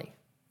lot of money.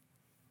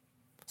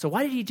 So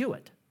why did he do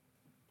it?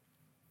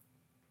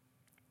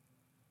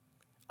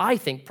 I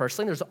think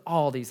personally, there's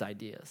all these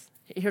ideas.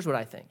 Here's what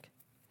I think.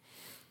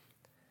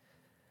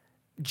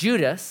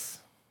 Judas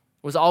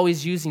was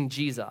always using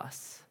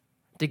Jesus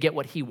to get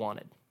what he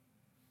wanted.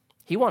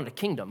 He wanted a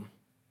kingdom.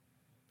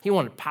 He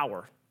wanted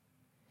power.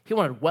 He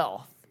wanted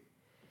wealth.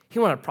 He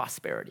wanted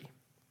prosperity.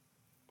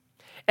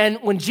 And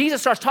when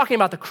Jesus starts talking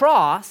about the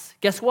cross,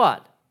 guess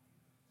what?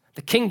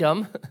 The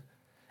kingdom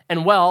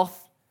and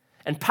wealth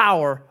and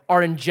power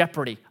are in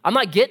jeopardy. I'm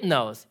not getting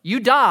those. You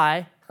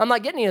die, I'm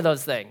not getting any of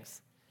those things.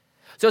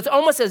 So it's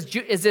almost as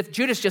if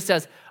Judas just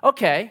says,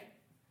 okay,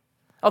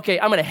 I'm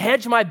going to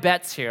hedge my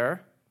bets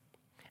here.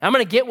 I'm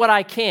going to get what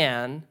I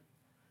can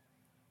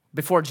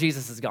before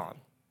Jesus is gone.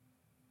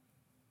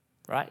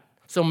 Right?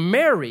 So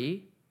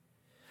Mary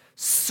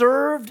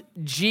served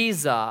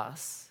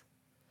Jesus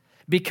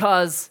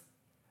because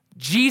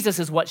Jesus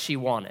is what she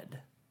wanted.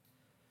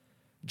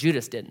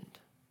 Judas didn't.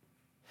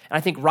 And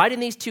I think right in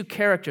these two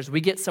characters,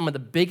 we get some of the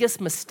biggest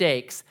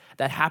mistakes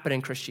that happen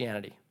in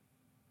Christianity.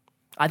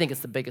 I think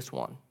it's the biggest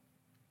one.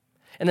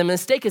 And the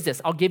mistake is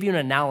this. I'll give you an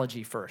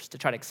analogy first to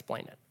try to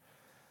explain it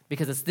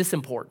because it's this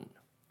important.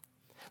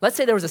 Let's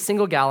say there was a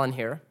single gal in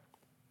here,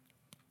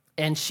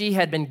 and she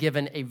had been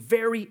given a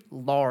very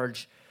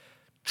large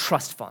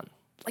trust fund,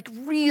 like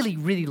really,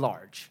 really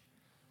large.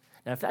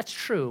 Now, if that's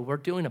true, we're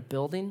doing a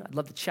building. I'd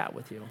love to chat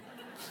with you.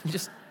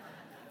 Just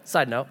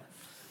side note.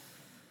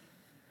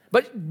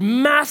 But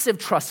massive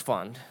trust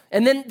fund.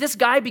 And then this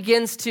guy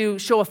begins to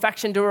show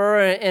affection to her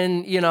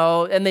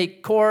and they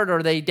court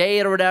or they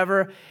date or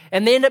whatever,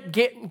 and they end up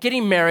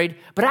getting married.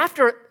 But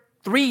after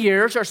 3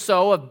 years or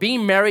so of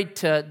being married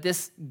to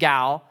this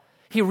gal,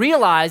 he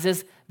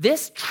realizes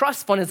this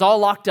trust fund is all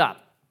locked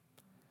up.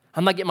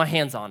 I'm not getting my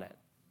hands on it.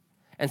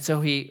 And so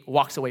he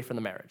walks away from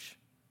the marriage.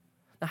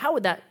 Now, how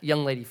would that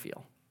young lady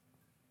feel?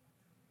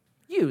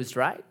 Used,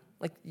 right?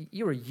 Like,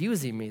 you were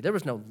using me. There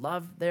was no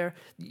love there.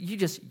 You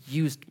just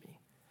used me.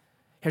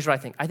 Here's what I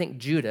think. I think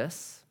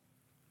Judas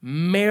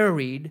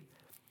married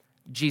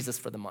Jesus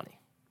for the money.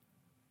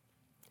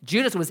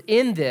 Judas was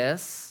in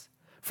this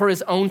for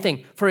his own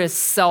thing, for his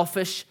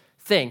selfish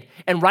thing.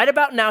 And right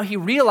about now, he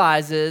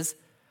realizes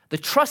the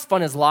trust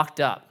fund is locked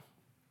up.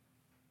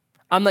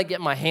 I'm not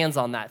getting my hands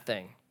on that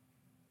thing.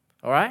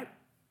 All right?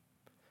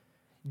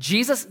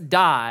 Jesus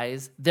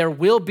dies. There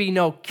will be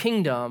no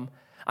kingdom.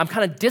 I'm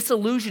kind of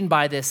disillusioned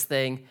by this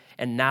thing,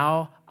 and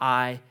now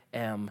I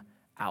am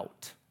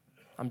out.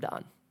 I'm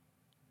done.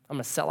 I'm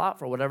going to sell out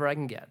for whatever I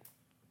can get.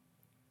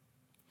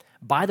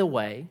 By the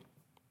way,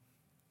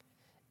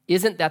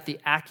 isn't that the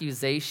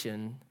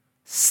accusation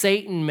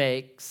Satan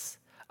makes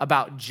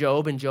about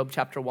Job in Job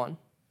chapter 1?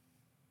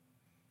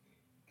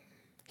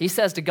 He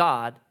says to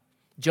God,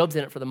 Job's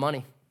in it for the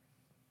money.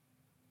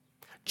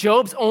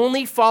 Job's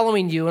only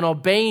following you and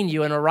obeying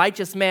you and a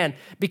righteous man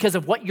because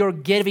of what you're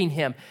giving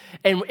him.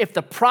 And if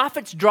the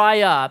profits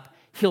dry up,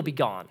 he'll be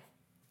gone.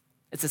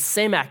 It's the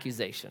same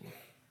accusation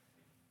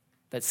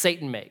that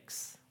Satan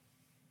makes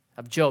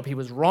of Job. He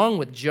was wrong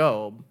with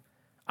Job.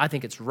 I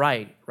think it's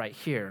right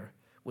here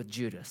with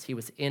Judas. He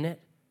was in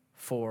it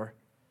for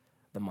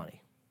the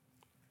money.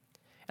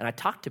 And I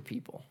talk to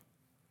people,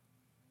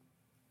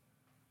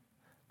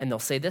 and they'll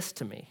say this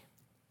to me: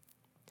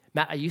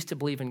 Matt, I used to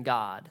believe in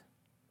God,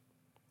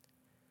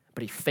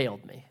 but he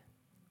failed me,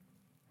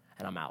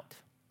 and I'm out.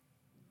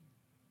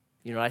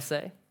 You know what I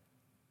say?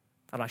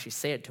 I don't actually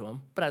say it to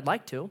him, but I'd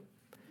like to.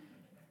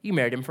 You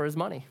married him for his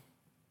money.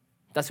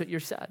 That's what you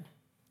said.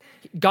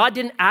 God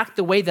didn't act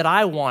the way that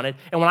I wanted,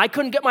 and when I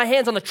couldn't get my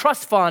hands on the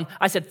trust fund,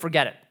 I said,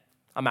 forget it.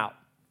 I'm out.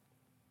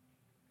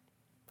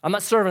 I'm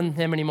not serving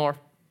him anymore.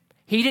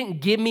 He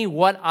didn't give me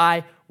what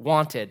I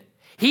wanted.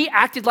 He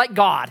acted like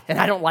God, and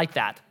I don't like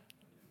that.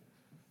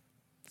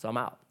 So I'm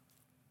out.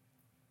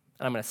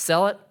 And I'm going to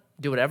sell it,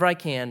 do whatever I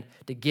can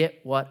to get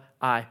what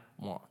I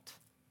want.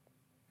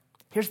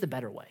 Here's the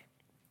better way.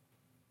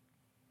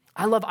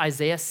 I love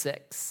Isaiah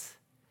 6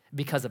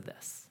 because of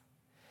this.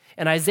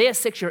 In Isaiah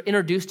 6, you're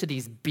introduced to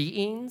these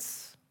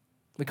beings.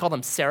 We call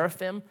them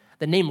seraphim.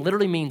 The name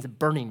literally means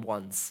burning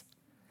ones.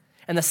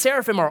 And the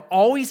seraphim are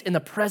always in the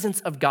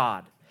presence of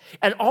God.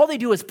 And all they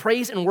do is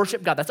praise and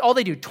worship God. That's all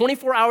they do,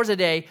 24 hours a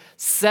day,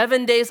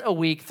 7 days a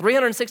week,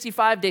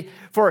 365 days,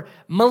 for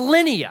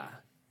millennia.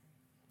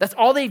 That's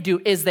all they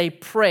do is they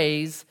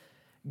praise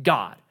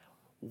God.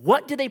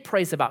 What do they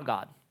praise about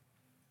God?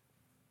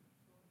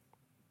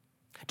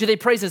 Do they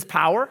praise his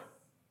power?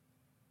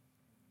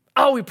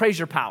 Oh, we praise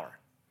your power.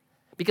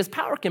 Because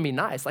power can be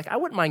nice. Like, I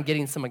wouldn't mind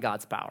getting some of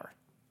God's power.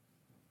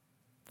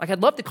 Like,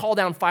 I'd love to call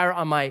down fire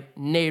on my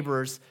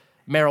neighbor's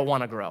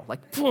marijuana grow.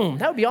 Like, boom,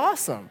 that would be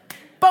awesome.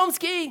 Boom,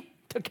 ski.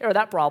 Took care of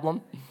that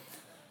problem.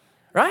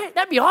 Right?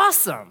 That'd be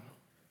awesome.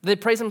 Do they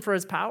praise him for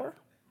his power?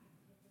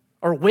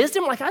 Or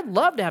wisdom? Like, I'd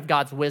love to have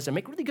God's wisdom.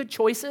 Make really good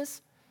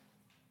choices.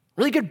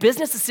 Really good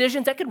business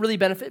decisions. That could really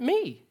benefit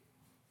me.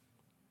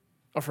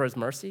 Or for his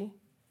mercy.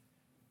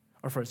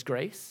 Or for his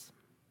grace.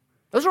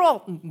 Those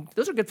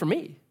are good for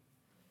me.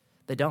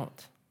 They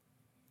don't.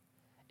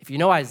 If you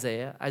know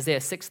Isaiah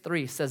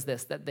 6:3 says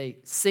this, that they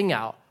sing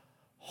out,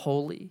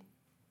 holy,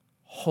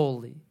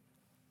 holy,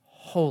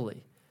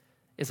 holy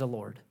is the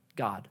Lord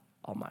God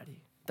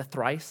Almighty, the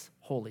thrice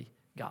holy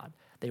God.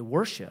 They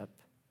worship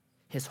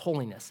his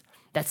holiness.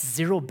 That's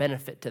zero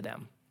benefit to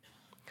them.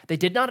 They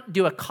did not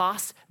do a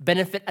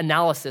cost-benefit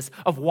analysis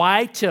of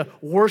why to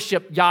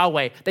worship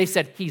Yahweh. They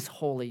said, he's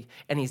holy,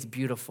 and he's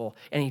beautiful,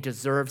 and he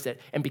deserves it.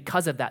 And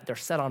because of that, they're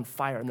set on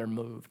fire, and they're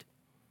moved.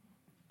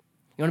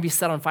 You want to be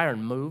set on fire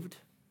and moved?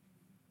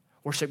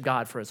 Worship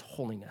God for his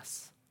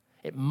holiness.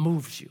 It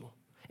moves you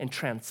and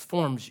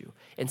transforms you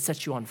and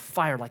sets you on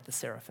fire like the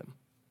seraphim.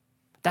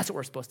 That's what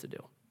we're supposed to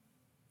do.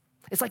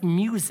 It's like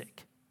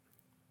music.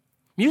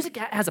 Music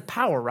has a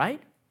power,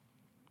 right?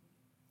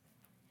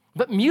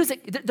 But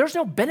music, there's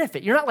no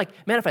benefit. You're not like,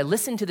 man, if I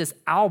listen to this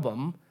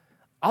album,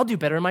 I'll do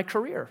better in my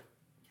career.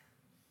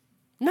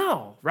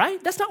 No,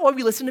 right? That's not why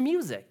we listen to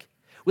music.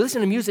 We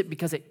listen to music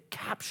because it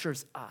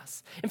captures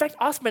us. In fact,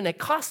 often it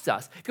costs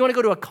us. If you want to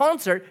go to a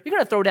concert, you're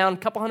going to throw down a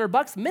couple $100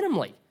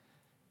 minimally.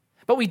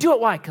 But we do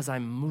it, why? Because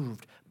I'm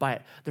moved by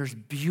it. There's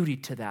beauty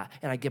to that,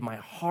 and I give my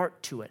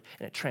heart to it,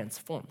 and it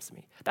transforms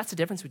me. That's the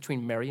difference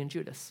between Mary and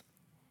Judas.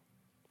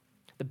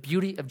 The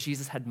beauty of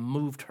Jesus had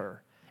moved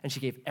her, and she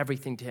gave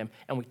everything to him.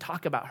 And we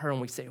talk about her and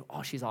we say,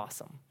 oh, she's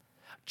awesome.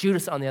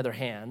 Judas, on the other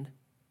hand,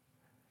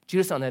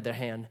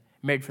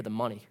 married for the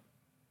money.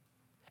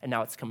 And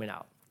now it's coming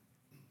out.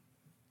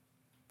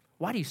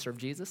 Why do you serve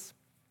Jesus?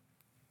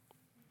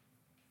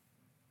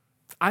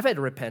 I've had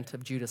to repent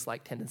of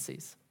Judas-like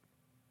tendencies.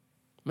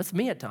 That's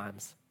me at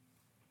times.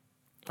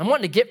 I'm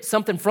wanting to get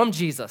something from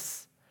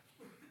Jesus.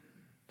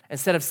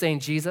 Instead of saying,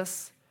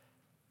 Jesus,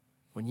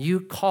 when you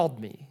called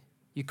me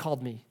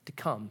to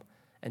come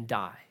and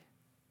die,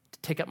 to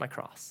take up my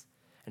cross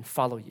and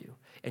follow you.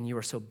 And you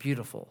are so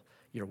beautiful,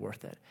 you're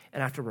worth it.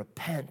 And I have to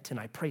repent, and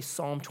I pray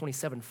Psalm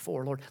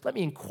 27:4, Lord, let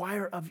me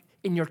inquire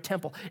in your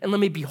temple, and let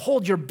me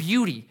behold your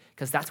beauty,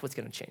 because that's what's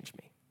going to change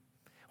me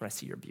when I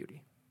see your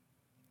beauty.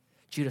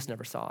 Judas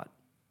never saw it.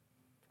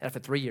 And after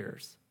 3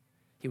 years,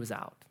 he was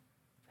out.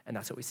 And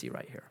that's what we see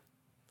right here.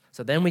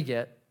 So then we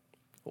get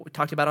what we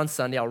talked about on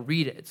Sunday. I'll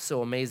read it. It's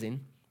so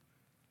amazing.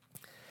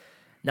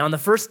 Now, on the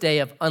first day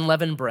of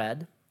unleavened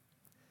bread,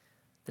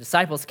 the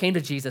disciples came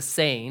to Jesus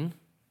saying,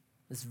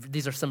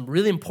 these are some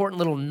really important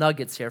little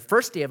nuggets here.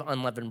 First day of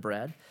unleavened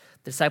bread,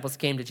 the disciples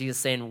came to Jesus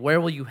saying,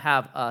 where will you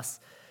have us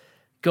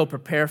go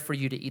prepare for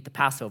you to eat the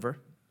Passover?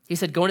 He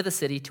said, go into the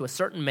city to a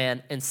certain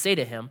man and say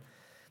to him,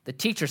 the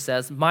teacher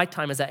says, my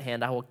time is at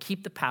hand. I will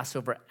keep the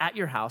Passover at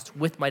your house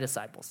with my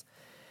disciples.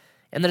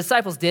 And the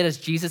disciples did as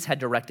Jesus had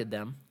directed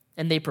them,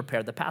 and they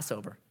prepared the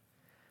Passover.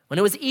 When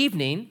it was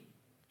evening,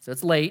 so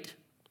it's late,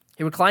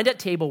 he reclined at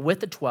table with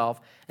the 12,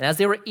 and as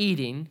they were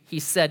eating, he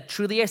said,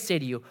 truly I say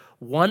to you,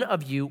 one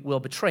of you will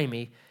betray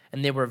me.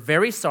 And they were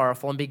very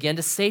sorrowful and began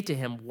to say to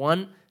him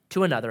one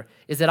to another,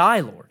 is it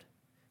I, Lord?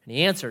 And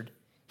he answered,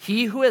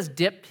 he who has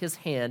dipped his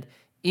hand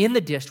in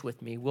the dish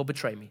with me will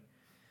betray me.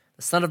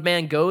 The Son of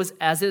Man goes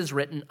as it is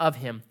written of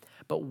him,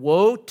 but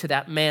woe to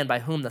that man by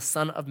whom the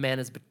Son of Man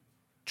is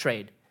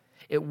betrayed.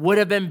 It would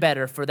have been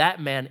better for that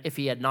man if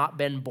he had not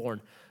been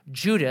born.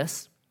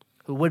 Judas,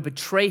 who would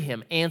betray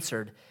him,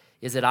 answered,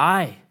 is it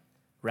I,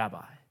 Rabbi?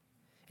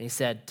 And he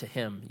said to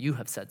him, you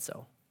have said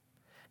so.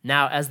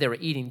 Now, as they were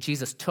eating,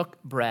 Jesus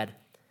took bread,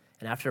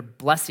 and after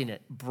blessing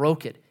it,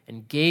 broke it,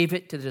 and gave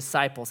it to the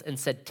disciples, and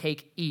said,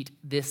 take, eat,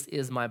 this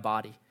is my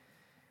body.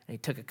 And he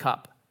took a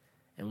cup,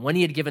 and when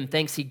he had given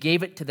thanks, he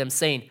gave it to them,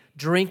 saying,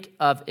 drink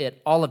of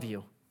it, all of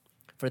you,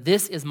 for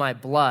this is my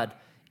blood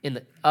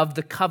of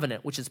the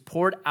covenant, which is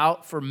poured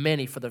out for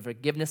many for the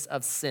forgiveness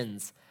of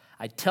sins.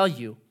 I tell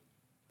you,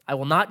 I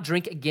will not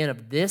drink again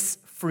of this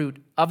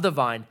fruit of the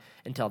vine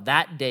until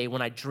that day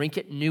when I drink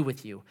it new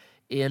with you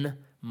in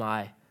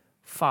my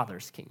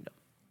Father's kingdom.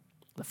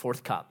 The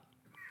fourth cup.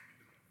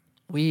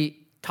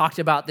 We talked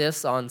about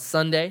this on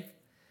Sunday.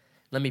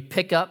 Let me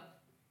pick up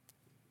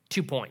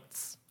 2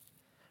 points.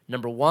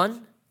 Number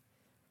one,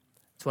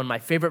 it's one of my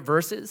favorite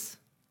verses.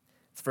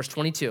 It's verse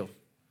 22.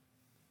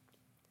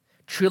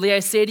 Truly I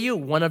say to you,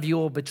 one of you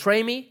will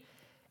betray me.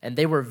 And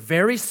they were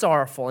very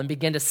sorrowful and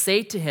began to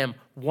say to him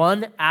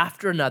one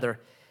after another,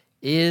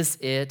 is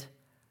it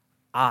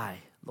I,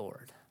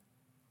 Lord?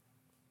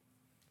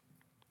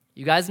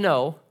 You guys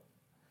know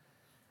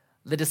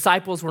the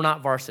disciples were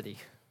not varsity,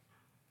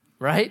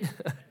 right?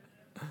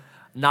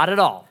 Not at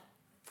all.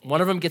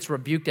 One of them gets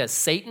rebuked as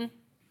Satan.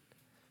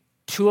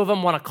 2 of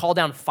them want to call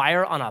down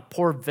fire on a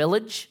poor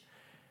village.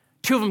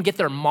 2 of them get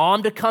their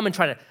mom to come and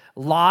try to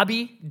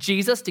lobby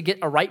Jesus to get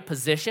a right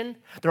position.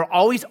 They're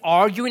always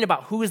arguing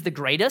about who is the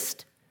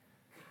greatest,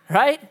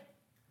 right?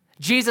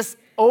 Jesus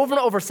over and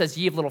over says,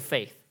 ye of little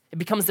faith. It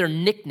becomes their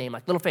nickname,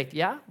 like little faith.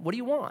 Yeah, what do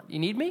you want? You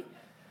need me?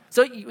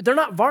 So they're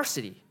not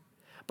varsity.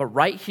 But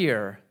right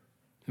here,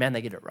 man,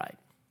 they get it right.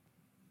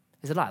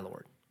 Is it I,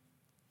 Lord?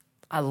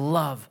 I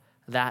love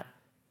that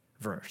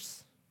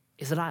verse.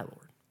 Is it I,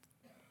 Lord?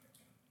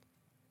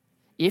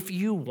 If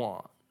you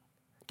want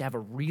to have a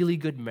really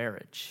good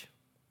marriage,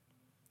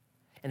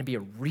 and to be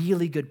a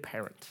really good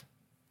parent,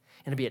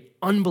 and to be an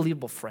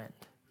unbelievable friend,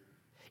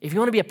 if you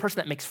want to be a person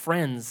that makes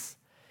friends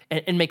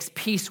and makes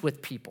peace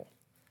with people,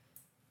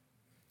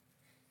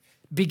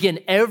 begin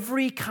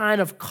every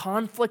kind of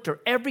conflict or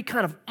every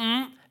kind of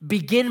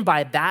begin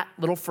by that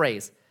little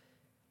phrase.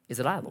 Is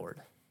it I, Lord?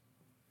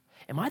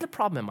 Am I the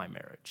problem in my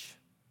marriage?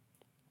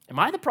 Am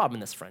I the problem in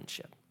this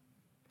friendship?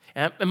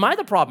 Am I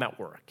the problem at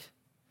work?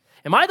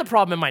 Am I the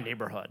problem in my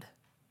neighborhood?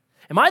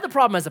 Am I the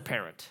problem as a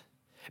parent?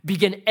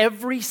 Begin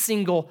every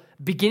single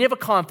beginning of a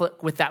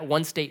conflict with that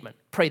one statement.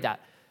 Pray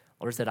that.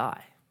 Or is it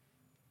I?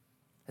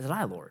 Is it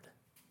I, Lord?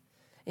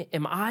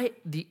 Am I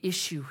the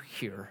issue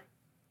here?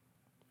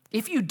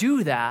 If you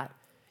do that,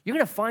 you're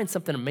going to find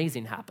something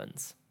amazing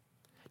happens.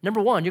 Number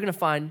one, you're going to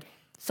find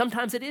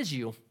sometimes it is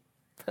you.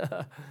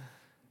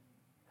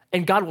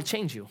 And God will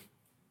change you.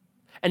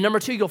 And number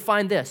two, you'll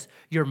find this.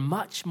 You're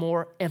much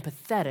more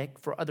empathetic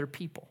for other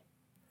people.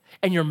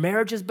 And your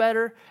marriage is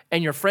better,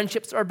 and your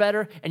friendships are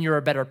better, and you're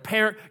a better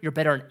parent. You're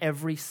better on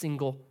every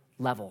single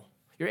level.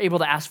 You're able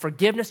to ask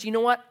forgiveness. You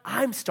know what?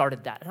 I've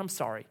started that, and I'm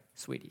sorry,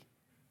 sweetie.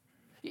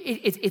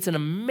 It's an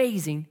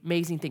amazing,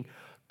 amazing thing.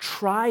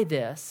 Try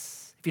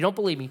this. If you don't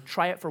believe me,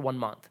 try it for 1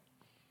 month.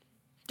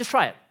 Just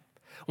try it.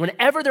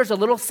 Whenever there's a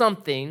little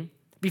something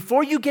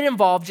Before you get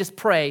involved, just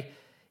pray,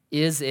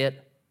 is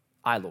it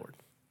I, Lord?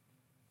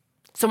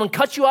 Someone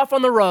cuts you off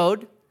on the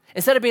road,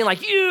 instead of being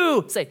like,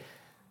 you, say,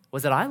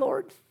 was it I,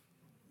 Lord?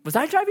 Was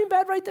I driving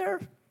bad right there?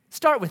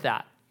 Start with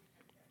that.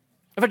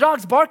 If a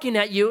dog's barking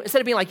at you,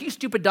 instead of being like, you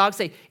stupid dog,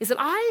 say, is it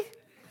I?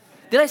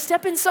 Did I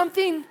step in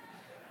something?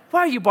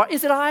 Why are you barking?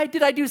 Is it I?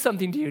 Did I do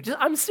something to you?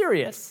 I'm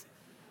serious.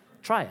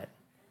 Try it.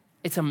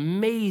 It's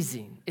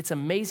amazing. It's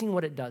amazing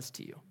what it does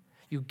to you.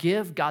 You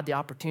give God the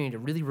opportunity to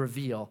really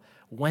reveal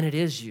when it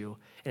is you,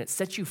 and it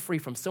sets you free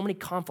from so many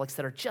conflicts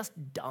that are just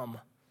dumb.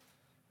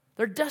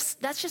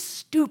 That's just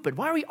stupid.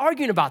 Why are we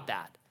arguing about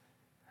that?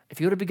 If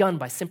you would have begun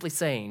by simply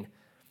saying,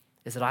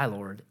 is it I,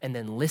 Lord, and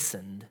then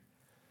listened,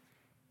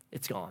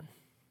 it's gone.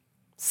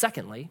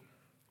 Secondly,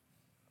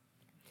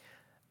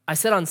 I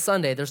said on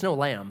Sunday, there's no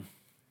lamb.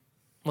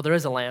 Well, there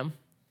is a lamb.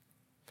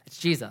 It's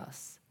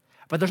Jesus.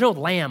 But there's no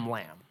lamb.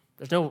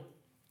 There's no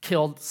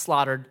killed,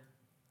 slaughtered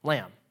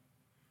lamb.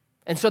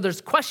 And so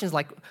there's questions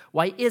like,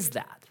 why is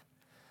that?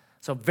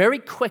 So very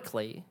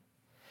quickly,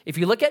 if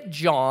you look at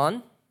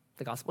John,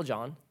 the Gospel of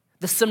John,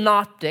 the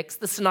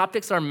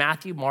synoptics are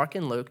Matthew, Mark,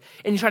 and Luke,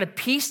 and you try to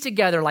piece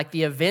together like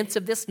the events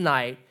of this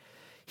night,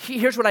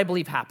 here's what I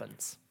believe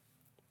happens.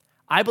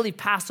 I believe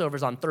Passover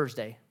is on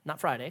Thursday, not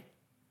Friday.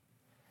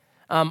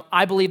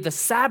 I believe the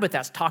Sabbath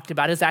that's talked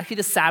about is actually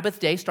the Sabbath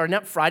day, starting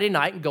at Friday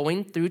night and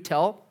going through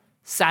till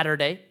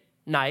Saturday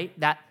night,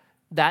 that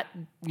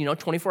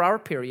 24-hour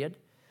period.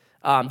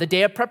 The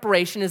day of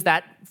preparation is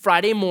that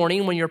Friday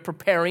morning when you're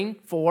preparing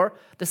for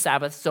the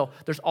Sabbath. So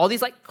there's all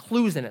these like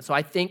clues in it. So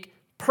I think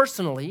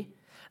personally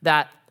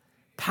that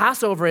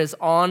Passover is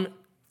on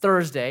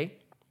Thursday,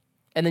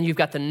 and then you've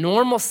got the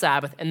normal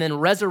Sabbath, and then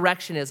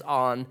resurrection is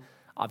on,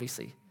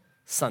 obviously,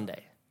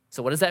 Sunday.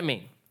 So what does that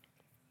mean?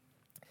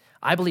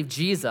 I believe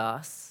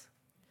Jesus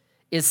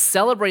is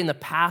celebrating the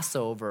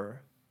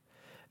Passover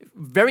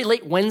very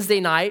late Wednesday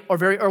night or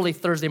very early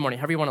Thursday morning,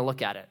 however you want to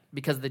look at it,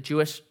 because the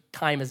Jewish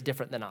time is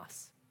different than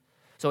us.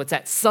 So it's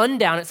at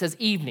sundown, it says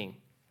evening.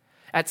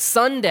 At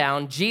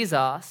sundown,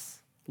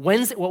 Jesus,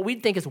 what we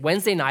think is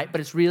Wednesday night,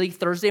 but it's really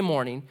Thursday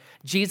morning,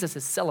 Jesus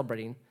is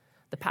celebrating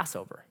the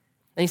Passover.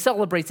 And he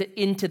celebrates it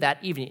into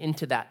that evening,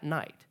 into that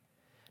night.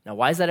 Now,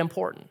 why is that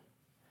important?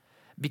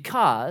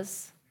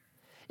 Because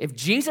if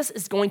Jesus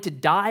is going to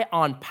die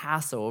on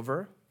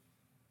Passover,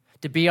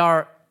 to be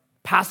our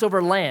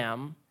Passover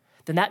lamb,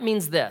 then that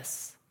means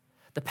this: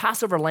 the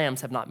Passover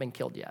lambs have not been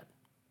killed yet.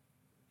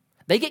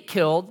 They get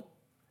killed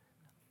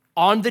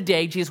on the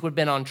day Jesus would have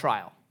been on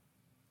trial.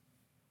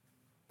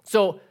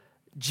 So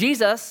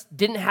Jesus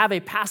didn't have a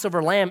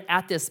Passover lamb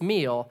at this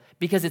meal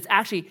because it's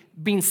actually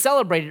being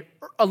celebrated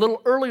a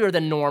little earlier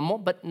than normal,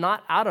 but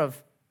not out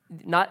of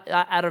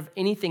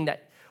anything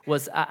that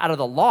was out of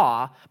the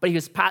law, but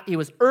he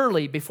was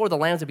early before the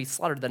lambs would be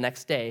slaughtered the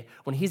next day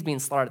when he's being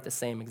slaughtered at the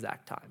same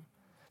exact time.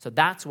 So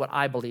that's what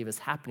I believe is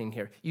happening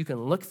here. You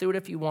can look through it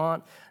if you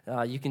want.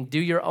 You can do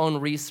your own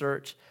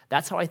research.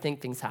 That's how I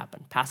think things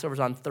happen. Passover's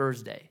on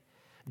Thursday.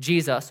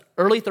 Jesus,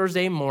 early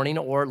Thursday morning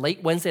or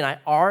late Wednesday night,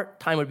 our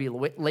time would be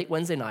late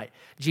Wednesday night,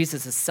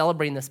 Jesus is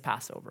celebrating this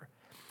Passover.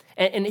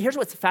 And here's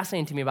what's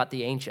fascinating to me about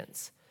the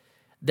ancients.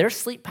 Their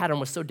sleep pattern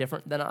was so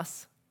different than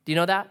us. Do you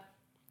know that?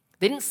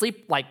 They didn't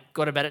sleep like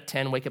go to bed at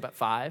 10, wake up at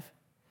 5.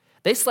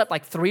 They slept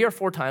like 3 or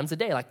 4 times a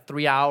day, like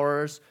 3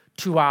 hours,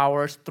 2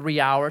 hours, 3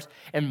 hours.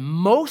 And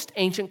most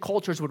ancient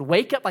cultures would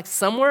wake up like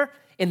somewhere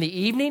in the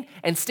evening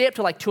and stay up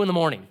till like 2 in the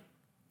morning.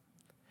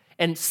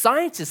 And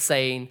science is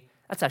saying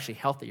that's actually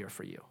healthier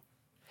for you.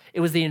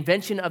 It was the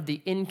invention of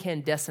the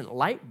incandescent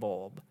light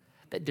bulb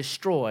that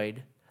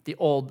destroyed the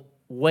old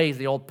ways,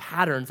 the old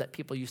patterns that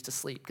people used to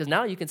sleep. Because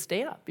now you can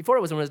stay up. Before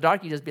when it was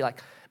dark, you just be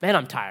like, man,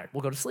 I'm tired.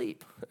 We'll go to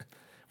sleep.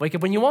 Wake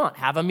up when you want.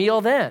 Have a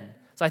meal then.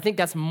 So I think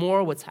that's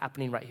more what's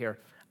happening right here.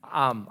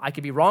 I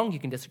could be wrong. You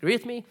can disagree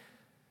with me.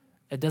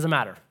 It doesn't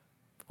matter.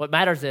 What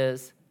matters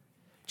is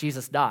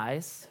Jesus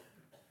dies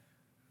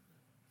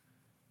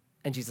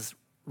and Jesus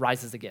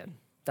rises again.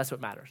 That's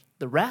what matters.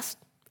 The rest,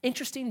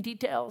 interesting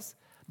details,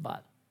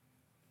 but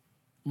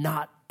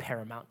not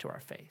paramount to our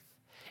faith.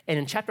 And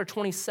in chapter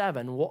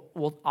 27,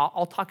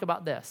 I'll talk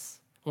about this.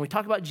 When we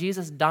talk about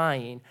Jesus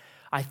dying,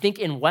 I think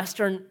in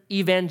Western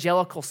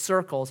evangelical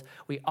circles,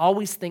 we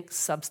always think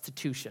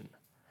substitution.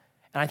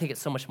 And I think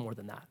it's so much more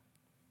than that.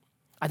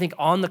 I think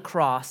on the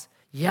cross,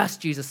 yes,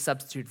 Jesus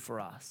substituted for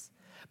us,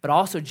 but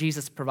also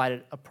Jesus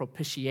provided a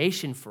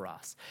propitiation for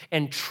us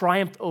and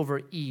triumphed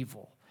over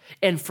evil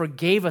and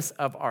forgave us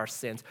of our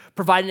sins,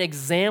 provided an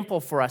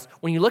example for us.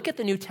 When you look at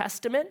the New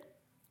Testament,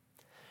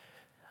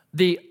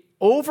 the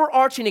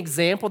overarching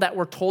example that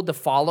we're told to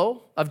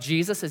follow of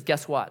Jesus is,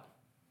 guess what?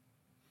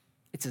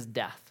 It's his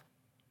death.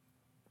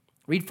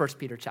 Read 1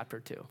 Peter chapter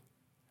 2.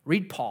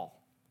 Read Paul.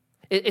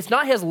 It's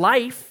not his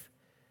life,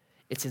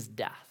 it's his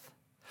death.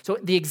 So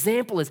the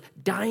example is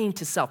dying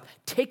to self,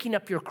 taking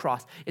up your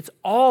cross. It's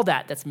all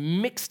that's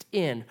mixed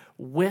in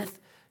with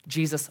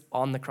Jesus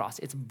on the cross.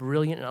 It's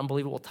brilliant and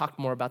unbelievable. We'll talk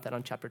more about that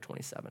on chapter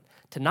 27.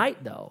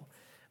 Tonight, though,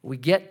 we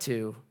get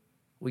to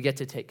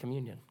take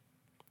communion,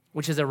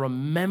 which is a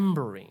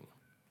remembering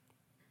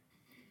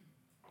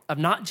of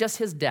not just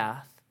his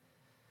death,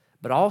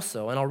 but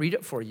also, and I'll read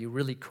it for you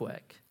really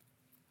quick.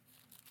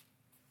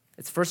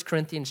 It's 1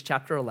 Corinthians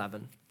chapter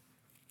 11.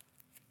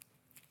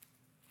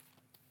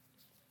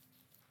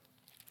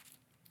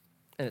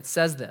 And it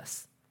says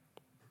this.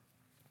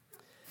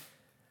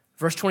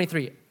 Verse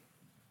 23.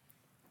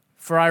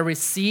 For I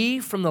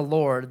received from the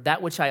Lord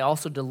that which I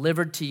also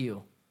delivered to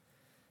you,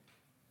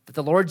 that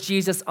the Lord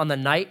Jesus on the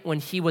night when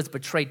he was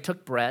betrayed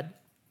took bread,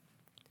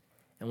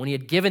 and when he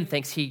had given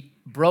thanks, he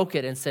broke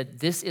it and said,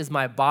 this is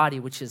my body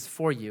which is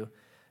for you.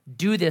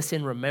 Do this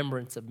in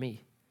remembrance of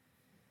me.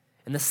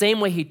 In the same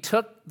way he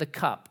took the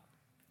cup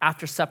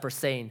after supper,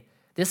 saying,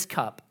 this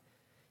cup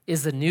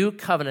is the new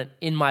covenant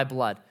in my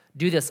blood.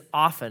 Do this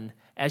often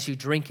as you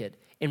drink it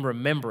in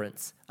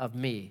remembrance of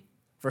me.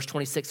 Verse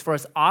 26, for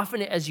as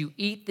often as you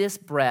eat this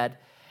bread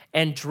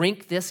and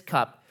drink this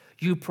cup,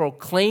 you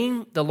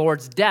proclaim the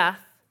Lord's death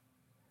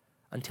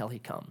until he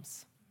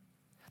comes.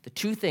 The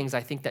two things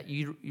I think that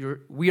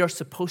we are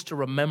supposed to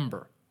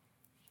remember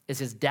is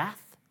his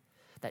death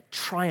that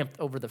triumphed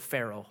over the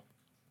Pharaoh,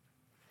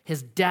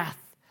 his death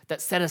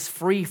that set us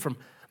free from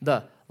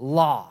the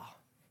law,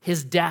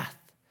 his death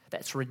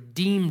that's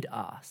redeemed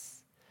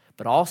us,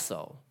 but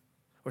also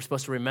we're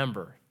supposed to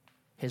remember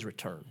his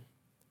return.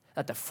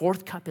 That the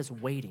fourth cup is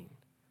waiting,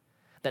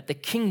 that the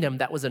kingdom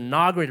that was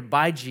inaugurated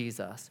by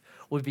Jesus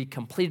will be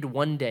completed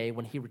one day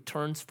when he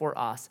returns for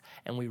us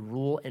and we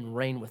rule and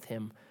reign with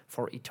him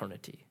for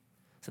eternity.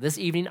 So this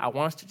evening, I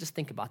want us to just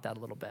think about that a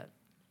little bit.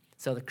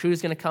 So the crew's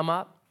going to come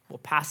up, we'll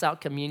pass out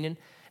communion,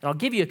 and I'll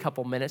give you a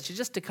couple minutes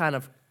just to kind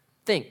of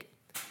think,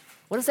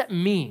 what does that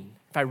mean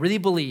if I really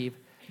believe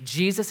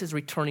Jesus is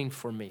returning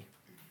for me?